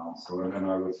to council, and then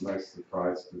I was most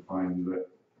surprised to find that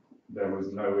there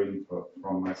was no input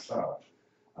from myself,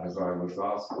 as I was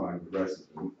asked by the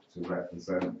resident to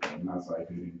represent them, as I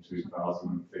did in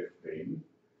 2015.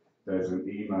 There's an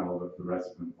email that the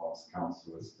resident wants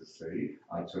councillors to see.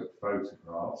 I took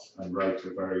photographs and wrote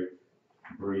a very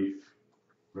brief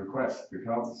request to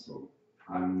council.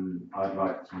 And I'd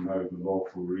like to know the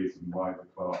lawful reason why the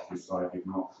clerk decided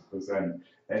not to present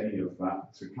any of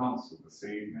that to council this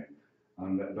evening.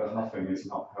 And that the huffing is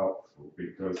not helpful,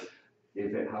 because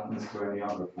if it happens to any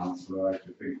other councillor, I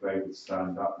should think they would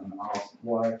stand up and ask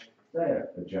why their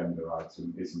agenda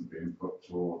item isn't being put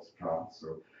towards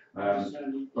council.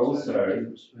 Also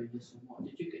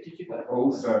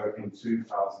in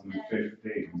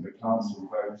 2015, the council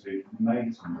voted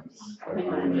maintenance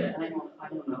agreement. Hang on, a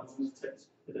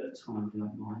bit of time, if you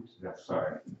don't mind. Yeah,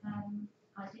 sorry.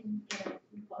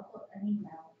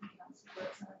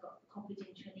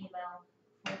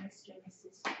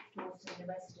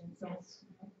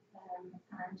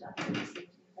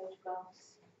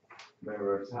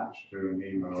 attached to an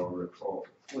email report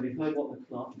Well, you've heard what the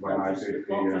clerk, when I did the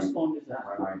clerk responded to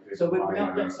that. when I did So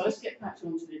my, so let's get back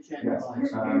onto the agenda.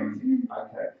 yes,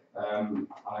 okay.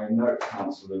 I note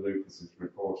Councillor Lucas's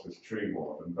report as tree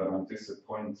warden, but I'm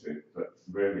disappointed that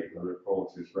really the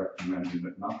report is recommending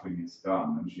that nothing is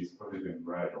done, and she's put it in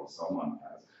red, or someone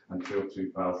has, until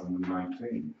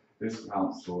 2019. This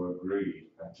council agreed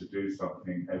to do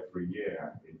something every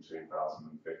year in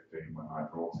 2015 when I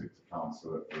brought it to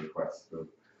council at the request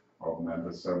of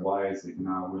members. So why is it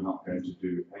now we're not going to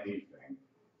do anything?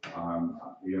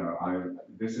 You know,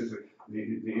 this is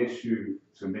the issue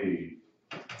to me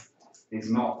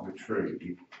is not the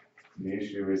tree. The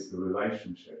issue is the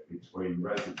relationship between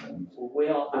residents Well, we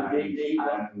are, and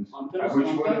I'm going which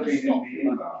to would have been in stop the you,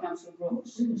 email. Councillor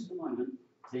Brooks, just a moment.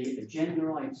 The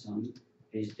agenda item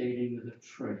is dealing with a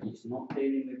tree, it's not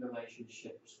dealing with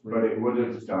relationships with. But it would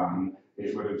have done,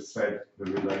 it would have said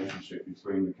the relationship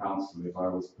between the council if I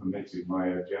was permitted my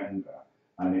agenda.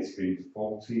 And it's been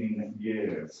 14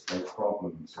 years of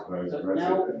problem to those But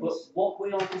now, but residents. what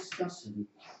we are discussing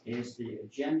is the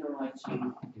agenda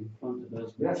item in front of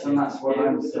us. Yes, which and is that's to what deal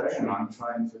I'm with the saying, tree. I'm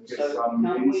trying to give So some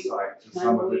can we- insight to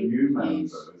some of the new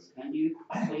members. Can you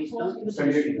please don't give us So a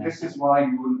history this lesson. is why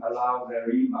you wouldn't allow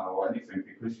their email or anything,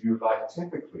 because you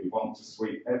typically want to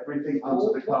sweep everything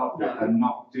under the carpet and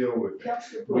not deal with it.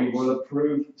 Councillor We Brooks, will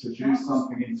approve to do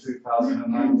something in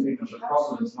 2019 and the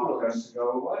problem's not going to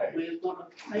go away. we've got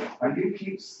a paper. And you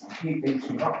keep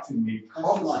interrupting me That's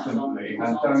right, constantly and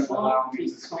because don't allow me to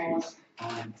speak. because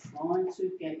I'm trying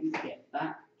to get you to get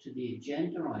back to the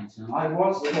agenda item. I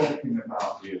was talking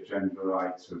about the agenda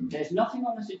item. There's nothing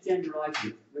on this agenda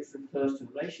item which refers to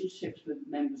relationships with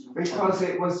members of the Because public.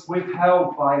 it was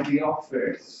withheld by the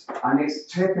office, and it's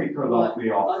typical of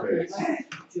the office. Okay,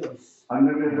 Joyce, And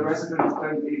the residents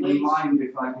don't even Please. mind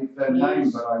if I give their name,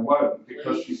 Please. but I won't,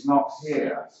 because Please. she's not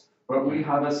here. But we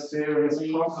have a serious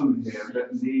Please. problem here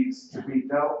that needs to be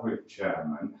dealt with,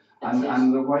 Chairman. It is.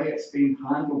 And the way it's been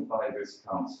handled by this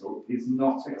council is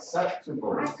not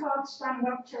acceptable. I can't stand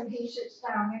up till he sits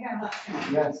down again.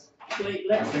 Yes, please,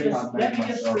 I think I've made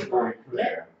myself very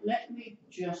clear. let me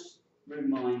just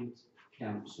remind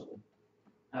council,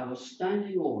 our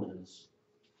standing orders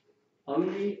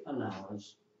only allow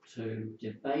us to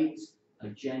debate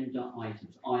agenda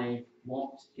items, i.e.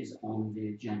 what is on the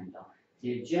agenda.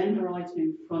 The agenda item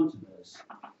in front of us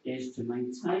is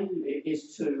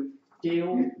to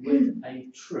deal with a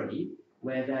tree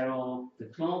where the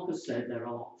clerk has said there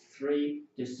are 3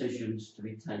 decisions to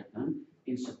be taken.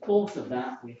 In support of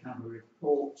that, we have a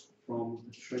report from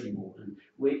the tree warden.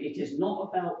 It is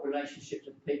not about relationships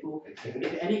with people.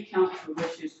 If any councillor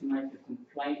wishes to make a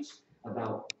complaint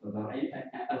about any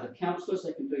other councillors,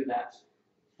 they can do that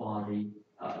via the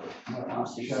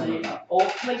RCC. Or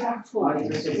please have a talk. I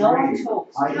disagree. No one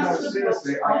talks. I know, Councillor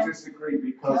seriously, Brooks, I disagree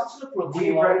because Councillor Brooks, we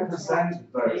you are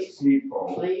represent those Please.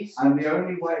 people. Please. And the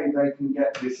only way they can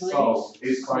get this Please solved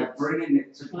is by sit. bringing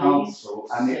it to Please council,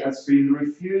 and it sit. has been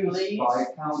refused Please by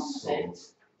council.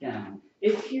 sit down.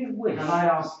 If you wish. Can I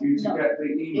ask you to No. get the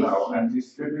email If you- and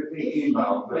distribute if the you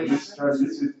email that wish- Mr. and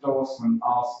Mrs. Dawson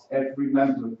asked every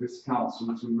member of this council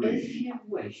to If read? you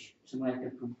wish to make a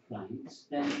complaint,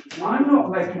 then. I'm not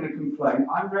making a complaint,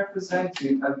 I'm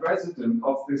representing a resident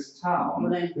of this Well, town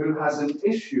then- who has an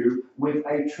issue with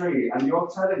a tree, and you're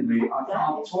telling me I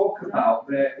can't talk about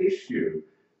their issue.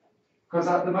 Because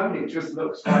at the moment it just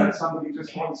looks like somebody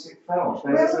just wants it felt.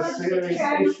 There's a serious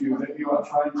issue that you are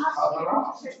trying to cover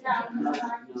up. Sit down and I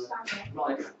can stand up.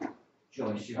 Right,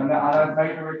 Joyce, you. And I've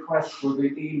made a request for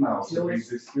the email to be Joyce.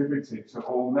 distributed to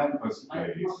all members,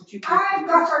 Mate, please. could you I've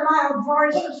got a loud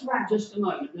voice as well. Just a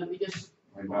moment, let me just,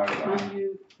 I know that. can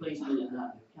you please note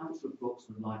that if Councillor Brooks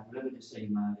would like whatever this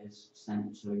email is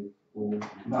sent to all.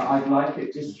 No, I'd like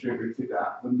it distributed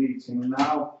at the meeting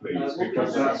now, please, what because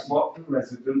was that's what the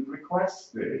resident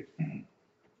requested.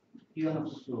 You have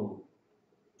the floor,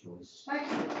 Joyce.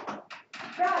 Thank you.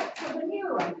 Right, for the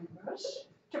new members,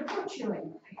 to put you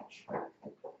in the picture.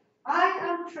 I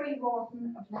am tree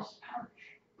warden of this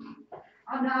parish,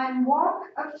 and I'm one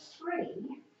of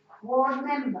 3 ward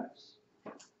members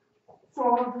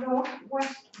for North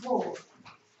West Ward.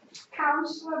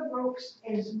 Councillor Brooks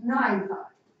is neither.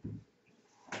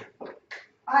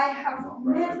 I have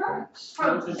never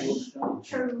spoken to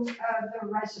the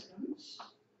residents,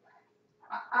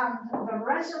 and the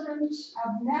residents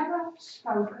have never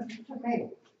spoken to me.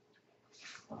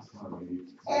 That's why we need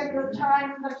to In the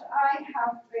time that I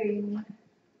have been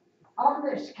on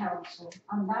this council,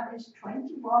 and that is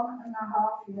 21 and a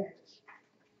half years.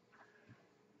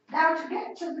 Now, to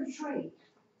get to the tree,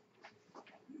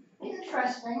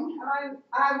 interesting.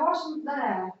 I wasn't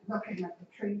there looking at the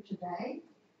tree today.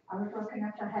 I was looking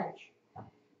at a hedge.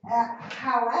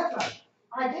 However,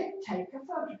 I did take a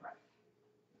photograph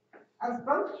of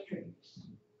both trees.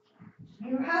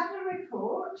 You had the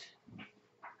report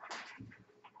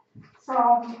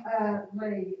from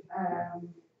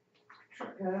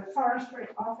the forestry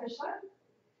officer.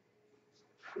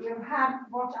 You had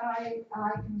what I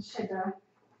consider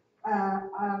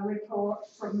a report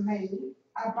from me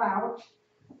about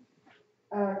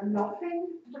lopping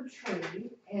the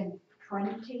tree in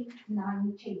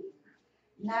 2019.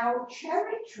 Now,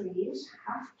 cherry trees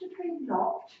have to be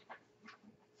lopped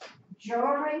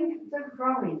during the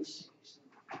growing season.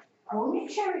 Only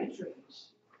cherry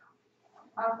trees.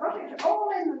 I've got it all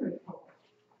in the report.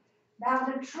 Now,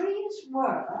 the trees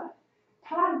were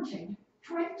planted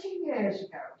 20 years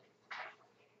ago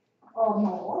or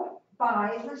more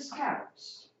by the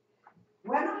Scouts.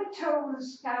 When I told the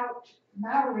Scout,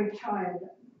 now retired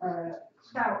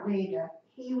Scout leader,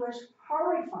 he was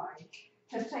horrified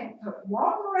to think that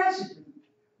one resident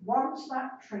wants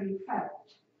that tree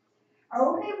felled.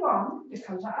 Only one,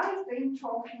 because I've been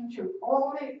talking to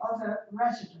all the other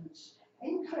residents,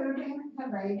 including the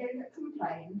lady that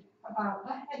complained about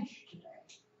the hedge today.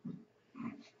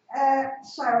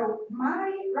 So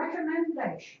my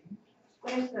recommendation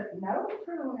is that no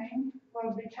pruning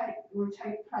will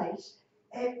take place.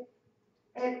 It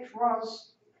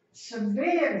was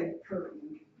severely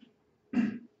pruned,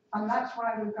 and that's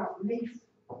why we've got leaf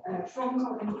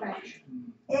fungal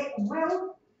infection. It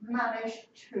will manage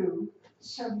to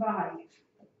survive.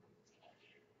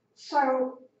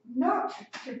 So not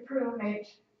to prune it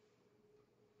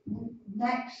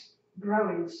next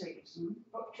growing season,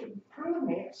 but to prune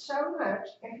it so that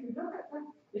if you look at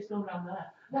It's gone round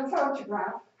there. the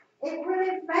photograph, it will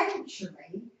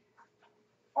eventually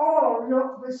all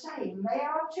look the same. They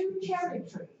are two cherry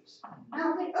trees.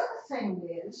 Now the other thing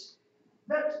is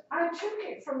that I took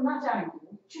it from that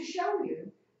angle to show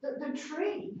you that the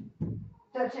tree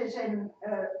that is in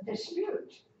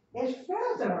dispute is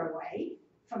further away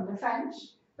from the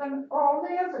fence than all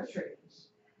the other trees.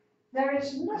 There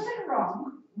is nothing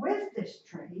wrong with this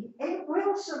tree. It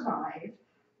will survive,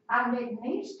 and it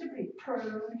needs to be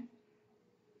pruned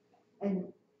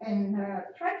in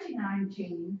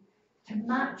 2019 to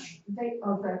match the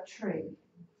other tree.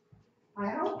 I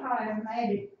hope I have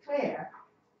made it clear.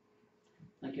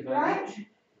 Thank you very Right? much.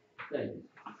 David.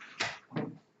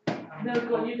 No,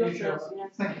 go on, you go first. Yeah.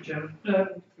 Thank you, Chairman.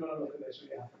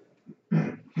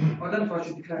 I don't know if I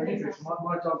should declare interest.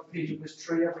 My dog pees up this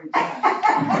tree every time.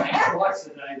 Twice a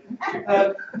day.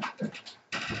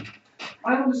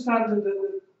 I understand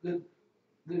that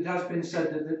it has been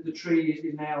said that the tree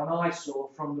is now an eyesore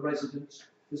from the residents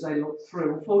as they look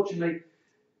through. Unfortunately,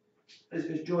 as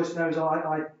Joyce knows,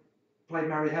 I played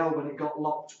Mary Hell when it got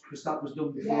locked because that was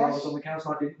done before I was on the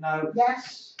council. I didn't know.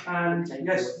 Yes. And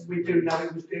yes, we do know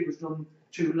it was done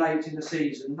too late in the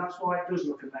season. That's why it does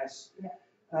look a mess. Yeah.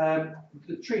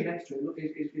 The tree next to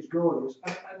it is gorgeous.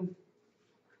 And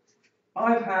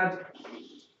I've had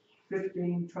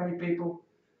 15, 20 people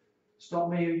stop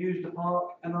me who use the park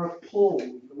and are appalled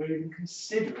that we're even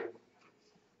considering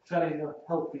felling a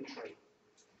healthy tree.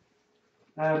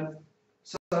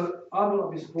 So I will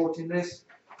not be supporting this.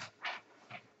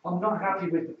 I'm not happy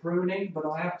with the pruning, but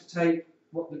I have to take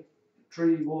what the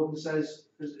tree warden says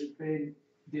as being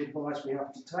the advice we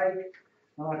have to take,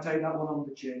 and I take that one on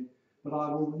the chin. But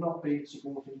I will not be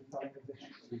supporting the felling of this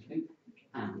tree. Thank you.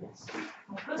 Yes.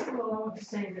 Well, first of all, I want to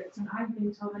say that I've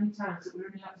been told many times that we're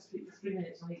only allowed to speak for 3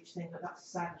 minutes on each thing, but that's a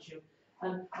sad issue.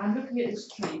 I'm looking at this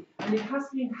tree, and it has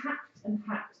been hacked and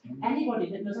hacked. Anybody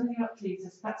that knows anything about trees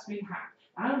says that's been hacked.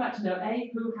 I would like to know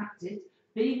A, who hacked it,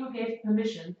 B, who gave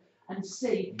permission, and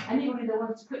C, anybody that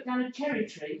wants to cut down a cherry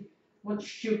tree wants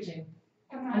shooting.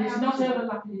 And it's not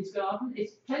overlapping his garden,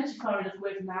 it's plenty far enough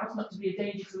away from the house not to be a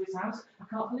danger to his house. I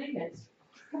can't believe it.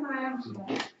 Can I answer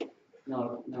that?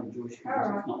 No, George, it's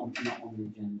Alright. not on the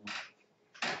agenda.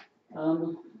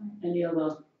 Any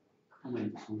other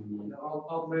comments on the?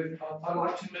 I'll move. I'd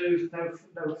like to move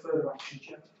no further action,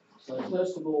 Chairman. So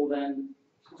first of all then,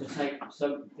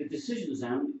 so the decision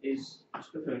sound is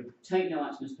take no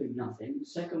action as to do nothing. The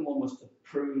second one was to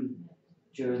prune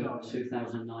during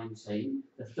 2019.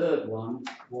 The third one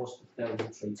was to fell the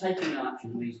tree. Taking no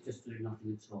action means just to do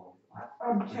nothing at all.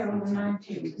 Until the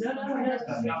 19th. No.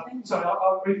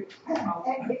 Sorry,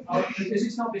 because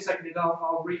it's not been seconded,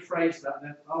 I'll rephrase that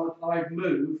then. I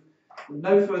move that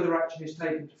no further action is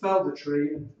taken to fell the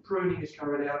tree and pruning is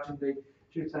carried out in the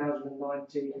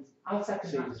 2019 I'll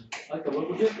second that. season. Okay, well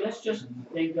let's just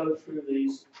then go through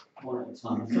these one at a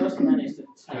time. The first one then is to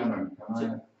take. Chairman,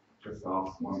 can just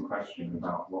ask one question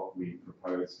about what we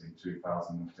proposed in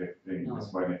 2015? No.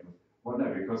 Was when it was, well,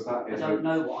 no, because that I is don't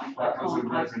know what I that was a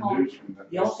can't, resolution that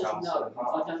the this answer's council no, I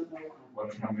passed. don't know what Well,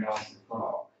 can we ask the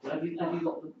clerk? have you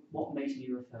got what meeting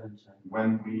you're referring to?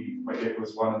 When it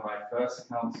was one of my first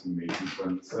council meetings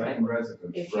when the same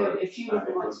residents If wrote, you and would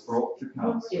it like, was brought to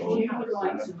council. if you would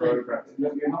like and to a programme,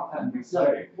 look, you're not letting me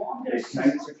say. what I'm going It to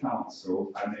came to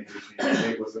council and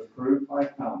it was approved by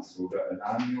council that an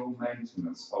annual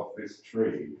maintenance of this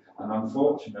tree, and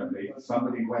unfortunately,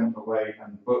 somebody went away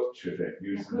and butchered it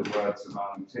using the words of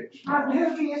our dictionary. And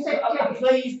who do you think did?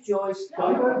 please, Joyce,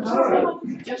 I don't know.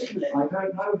 just a minute. I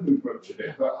don't know who butchered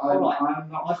it, but All right.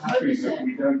 I'm not I've happy heard you that say-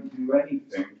 we don't do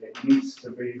anything. It needs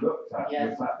to be looked at. Yeah.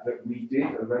 The fact that we did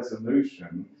a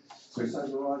resolution to,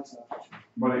 Overrides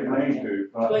well, it may do,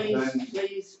 but then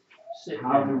Please sit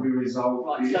how do down. we resolve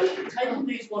Right, the so issue? taking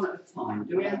these one at a time,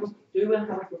 do we have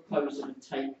a proposal to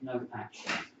take no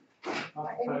action?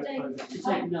 To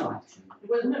take no action?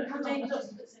 Well, no, How David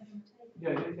Dawson puts it on the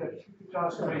table. Yeah,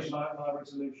 just a reason my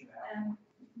resolution out,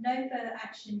 No further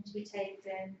action to be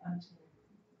taken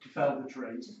to fell the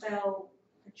tree to fell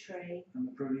the tree and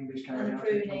the pruning is carried and the out.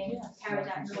 pruning carried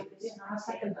out in August Yeah, I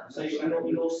second that. So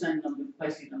you're saying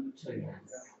basically number two?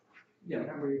 Yeah,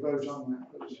 can we vote on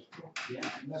that, please? Yeah.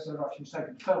 Unless there action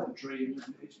taken to fell the tree and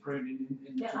it's pruning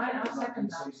in. Yeah, I second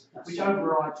that. That's Which it.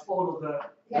 overrides all of the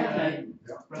Okay.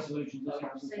 resolutions that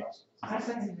council passed. I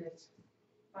second it.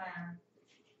 Diane.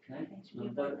 Okay,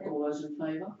 and vote, all those in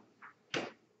favour?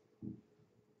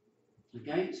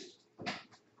 Against?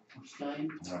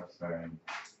 Abstained? Abstain.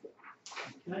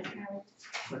 Okay, Carried.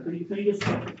 so can you just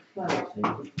clarity?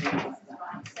 Right,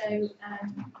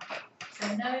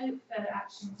 so no further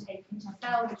action taken to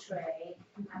fell the tree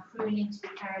and pruning to be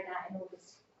carried out in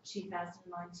August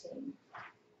 2019.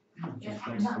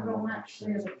 Yeah, is that wrong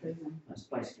actually? That's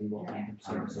basically what Yeah. I'm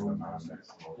So it's saying. all about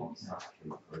next law on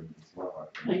statutory proof as well,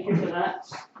 I Thank think. you for that.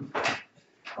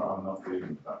 But I'm not dealing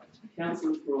with that.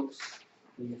 Councillor Brooks,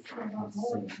 please.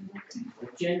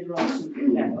 Agenda item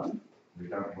 11, We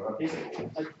don't work. is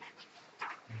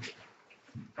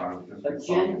I was just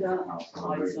agenda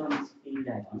responding to Councillor Luke.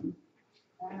 item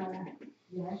 11.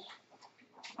 Yes.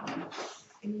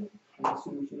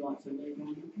 Councillor, would you like to lead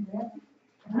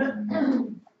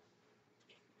on?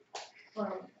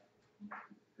 Well,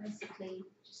 basically,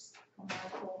 just on my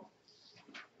report,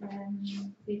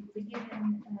 we've been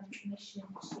given permission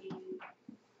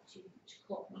to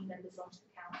co-opt new members onto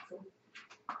the council.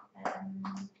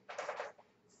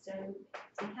 So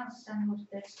the council standing order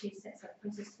 32 sets out a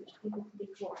process which people can be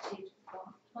co-opted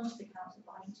onto the council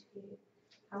by interview.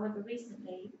 However,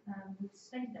 recently we've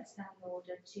suspended that standing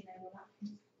order to enable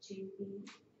applicants to be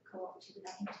co-opted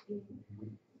without interview.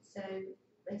 So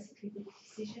basically, the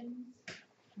decisions.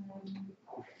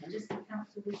 Does the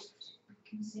council wish to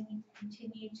continue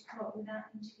to co-op without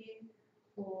interview,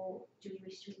 or do we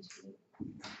wish to interview?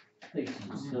 Please,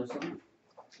 Councillor Wilson.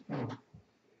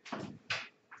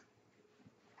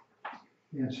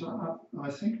 Yes, I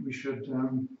think we should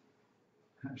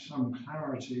have some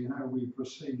clarity how we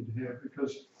proceed here,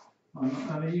 because I'm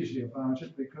uneasy about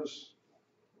it, because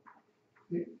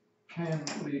it can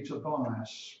lead to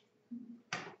bias.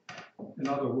 In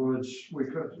other words, we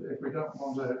could, if we don't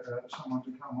want someone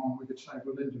to come on, we could say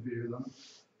we'll interview them.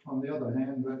 On the other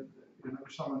hand,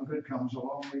 if someone good comes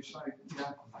along, we say,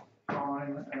 yeah,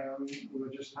 fine, we'll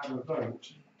just have a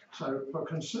vote. So for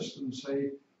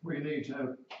consistency, we need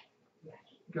to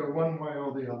go one way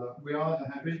or the other. We either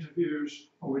have interviews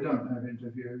or we don't have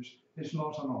interviews. It's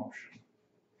not an option.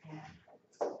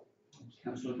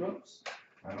 Councillor Brooks.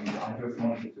 I just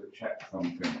wanted to check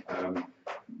something.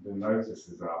 The notice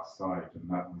is outside, and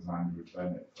that was Andrew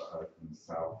Bennett for Oakham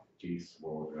South East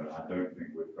Ward. I don't think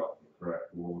we've got the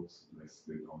correct wards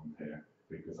listed on here,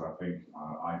 because I think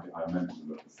I meant to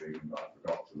look this evening, but I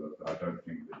forgot to look. But I don't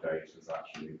think the date has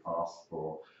actually passed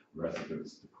for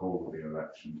residents to call the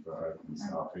election for Oakham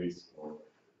South East Ward.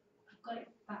 I've got it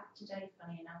back today,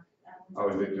 funny enough. Oh,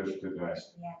 is it just today?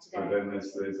 Yeah, But today. then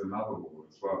there's another ward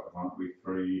as well, aren't we?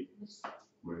 Three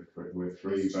with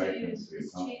three vacancies.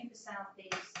 There's two for South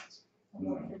East and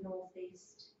one for North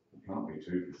East. It can't be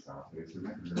two for South East, isn't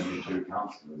it? There's only two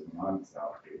councillors and I'm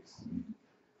South East.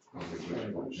 Is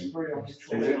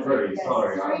it three?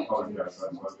 Sorry, I apologise,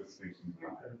 I was just thinking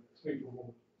about it.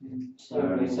 So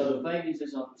the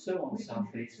vacancies are two on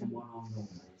South East and one on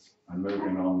North East. And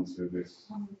moving on to this,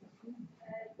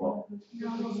 what? No,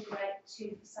 I wasn't correct,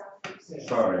 two for South East.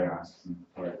 Sorry, Alison.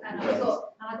 Sorry. And I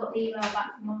got the email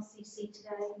back from RCC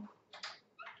today.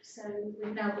 So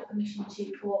we've now got permission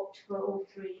to co-opt for all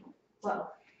three,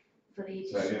 well, for the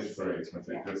So it additional is three, seats.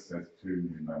 but it just says two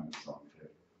new members on here.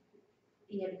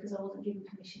 Yeah, because I wasn't given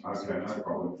permission. to Okay, speak no to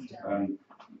problem. the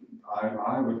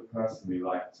I would personally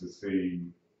like to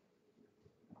see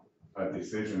a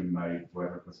decision made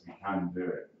whether, because we can do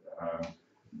it,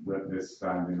 that this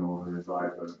standing order is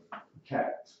either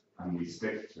kept and we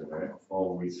stick to it,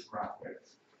 or we scrap it,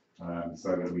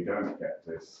 so that we don't get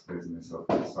this business of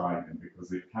deciding,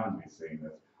 because it can be seen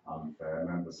as unfair.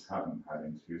 Members haven't had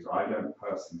interviews. I don't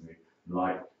personally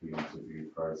like the interview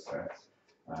process,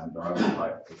 and I would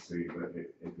like to see that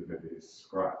it is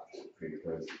scrapped,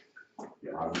 because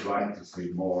I would like to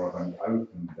see more of an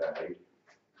open day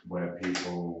where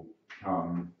people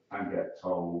come and get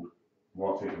told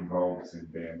what it involves in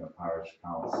being a parish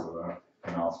councillor,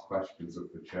 and ask questions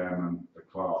of the chairman, the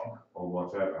clerk, or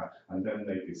whatever, and then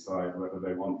they decide whether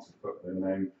they want to put their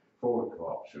name forward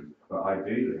for option. But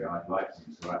ideally, I'd like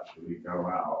them to actually go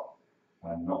out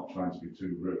and, not trying to be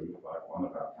too rude, like one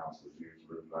of our councillors used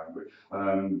rude language,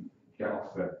 get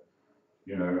off there,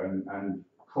 and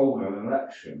call an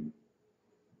election,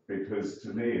 because to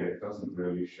me it doesn't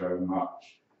really show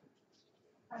much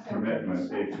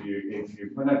commitment if you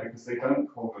no, because they don't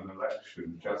call an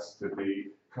election just to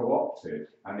be co-opted,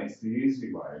 and it's the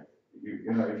easy way.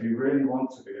 If you really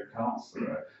want to be a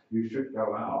councillor, you should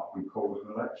go out and call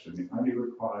an election. It only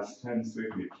requires 10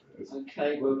 signatures.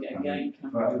 Okay, we'll get again.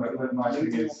 But my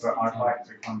thing is that I'd like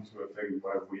to come to a thing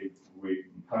where we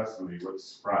personally would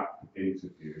scrap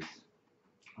interviews.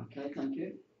 Okay, thank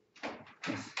you.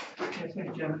 Yes, thank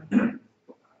you, Chairman.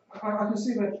 I can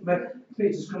see where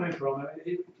Peter's coming from.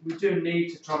 We do need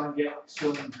to try and get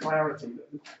some clarity. But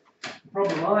the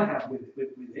problem I have with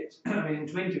it, I mean,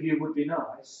 to interview would be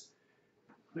nice,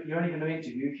 but you're only going to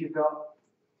interview if you've got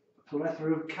a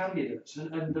plethora of candidates.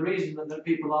 And the reason that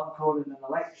people aren't calling an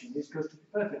election is because, to be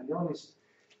perfectly honest,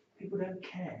 people don't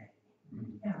care.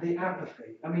 The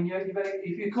apathy. I mean,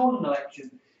 if you call an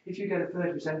election, if you get a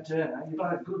 30% turnout, you've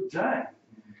had a good day.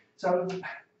 So,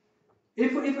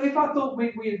 if I thought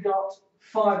we had got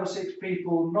 5 or 6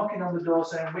 people knocking on the door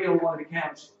saying we all want to be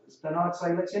councillors, then I'd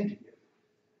say let's interview.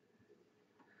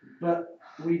 But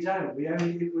we don't. We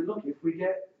only, if we're lucky, if we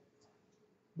get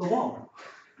the one.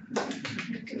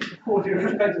 All due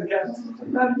respect to the council.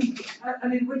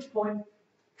 And in which point,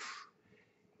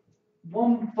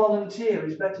 one volunteer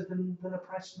is better than a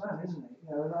pressed man, isn't it?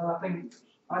 And I think,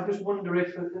 I just wonder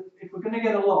if we're going to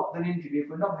get a lot, then interview. If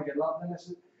we're not going to get a lot, then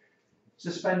let's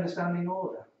suspend the standing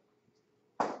order.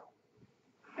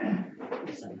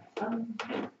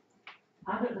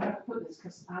 I don't know how to put this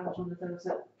because I was one of those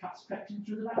that perhaps crept in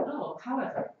through the back door.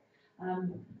 However,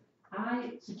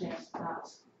 I suggest that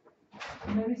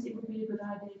maybe it would be a good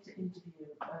idea to interview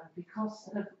because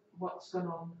of what's gone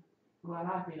on while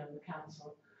I've been on the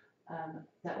council.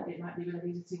 That it might be really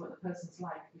easy to see what the person's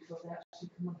like before they actually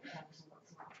come on the council.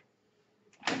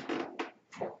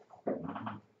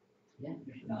 Yeah,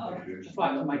 I'd just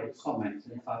like to make a comment,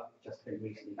 and if I've just been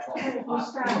recently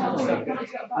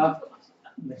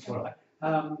that's all right.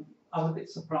 I was a bit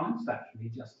surprised actually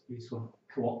just to be sort of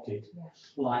co-opted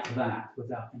like that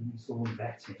without any sort of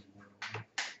vetting or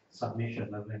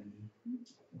submission of any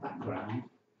background.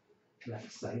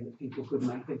 Let's say that people could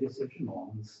make a decision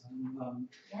on. So,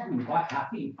 I'm quite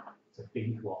happy to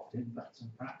be co-opted, but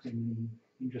perhaps in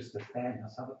the interest of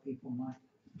fairness, other people might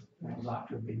like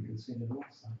to have been considered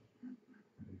also.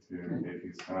 If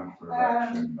you stand for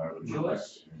election, no.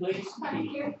 Joyce, please.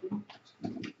 Thank you.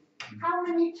 How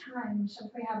many times have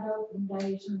we had open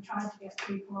days and tried to get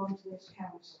people onto this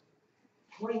council?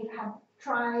 We have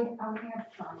tried and we have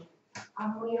tried,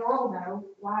 and we all know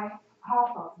why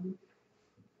half of them.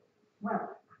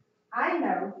 Well, I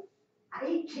know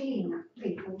 18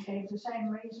 people gave the same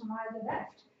reason why they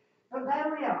left, but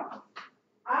there we are.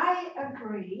 I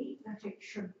agree that it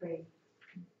should be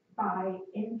by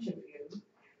interview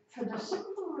for the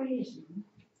simple reason,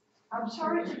 I'm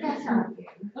sorry to get at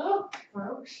you,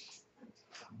 folks,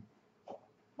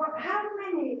 but how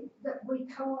many that we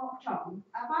co-opt on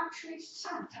have actually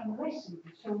sat and listened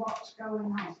to what's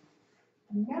going on?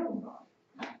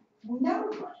 Nobody.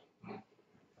 Nobody.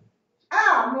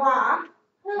 Ah,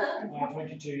 moi.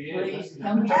 22 years. Please,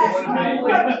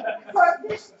 Yes, but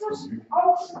this doesn't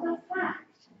alter the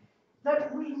fact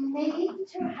that we need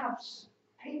to have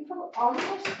people on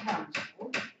this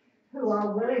council who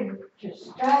are willing to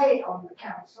stay on the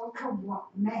council, come what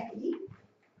may,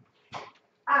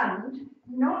 and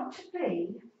not to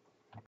be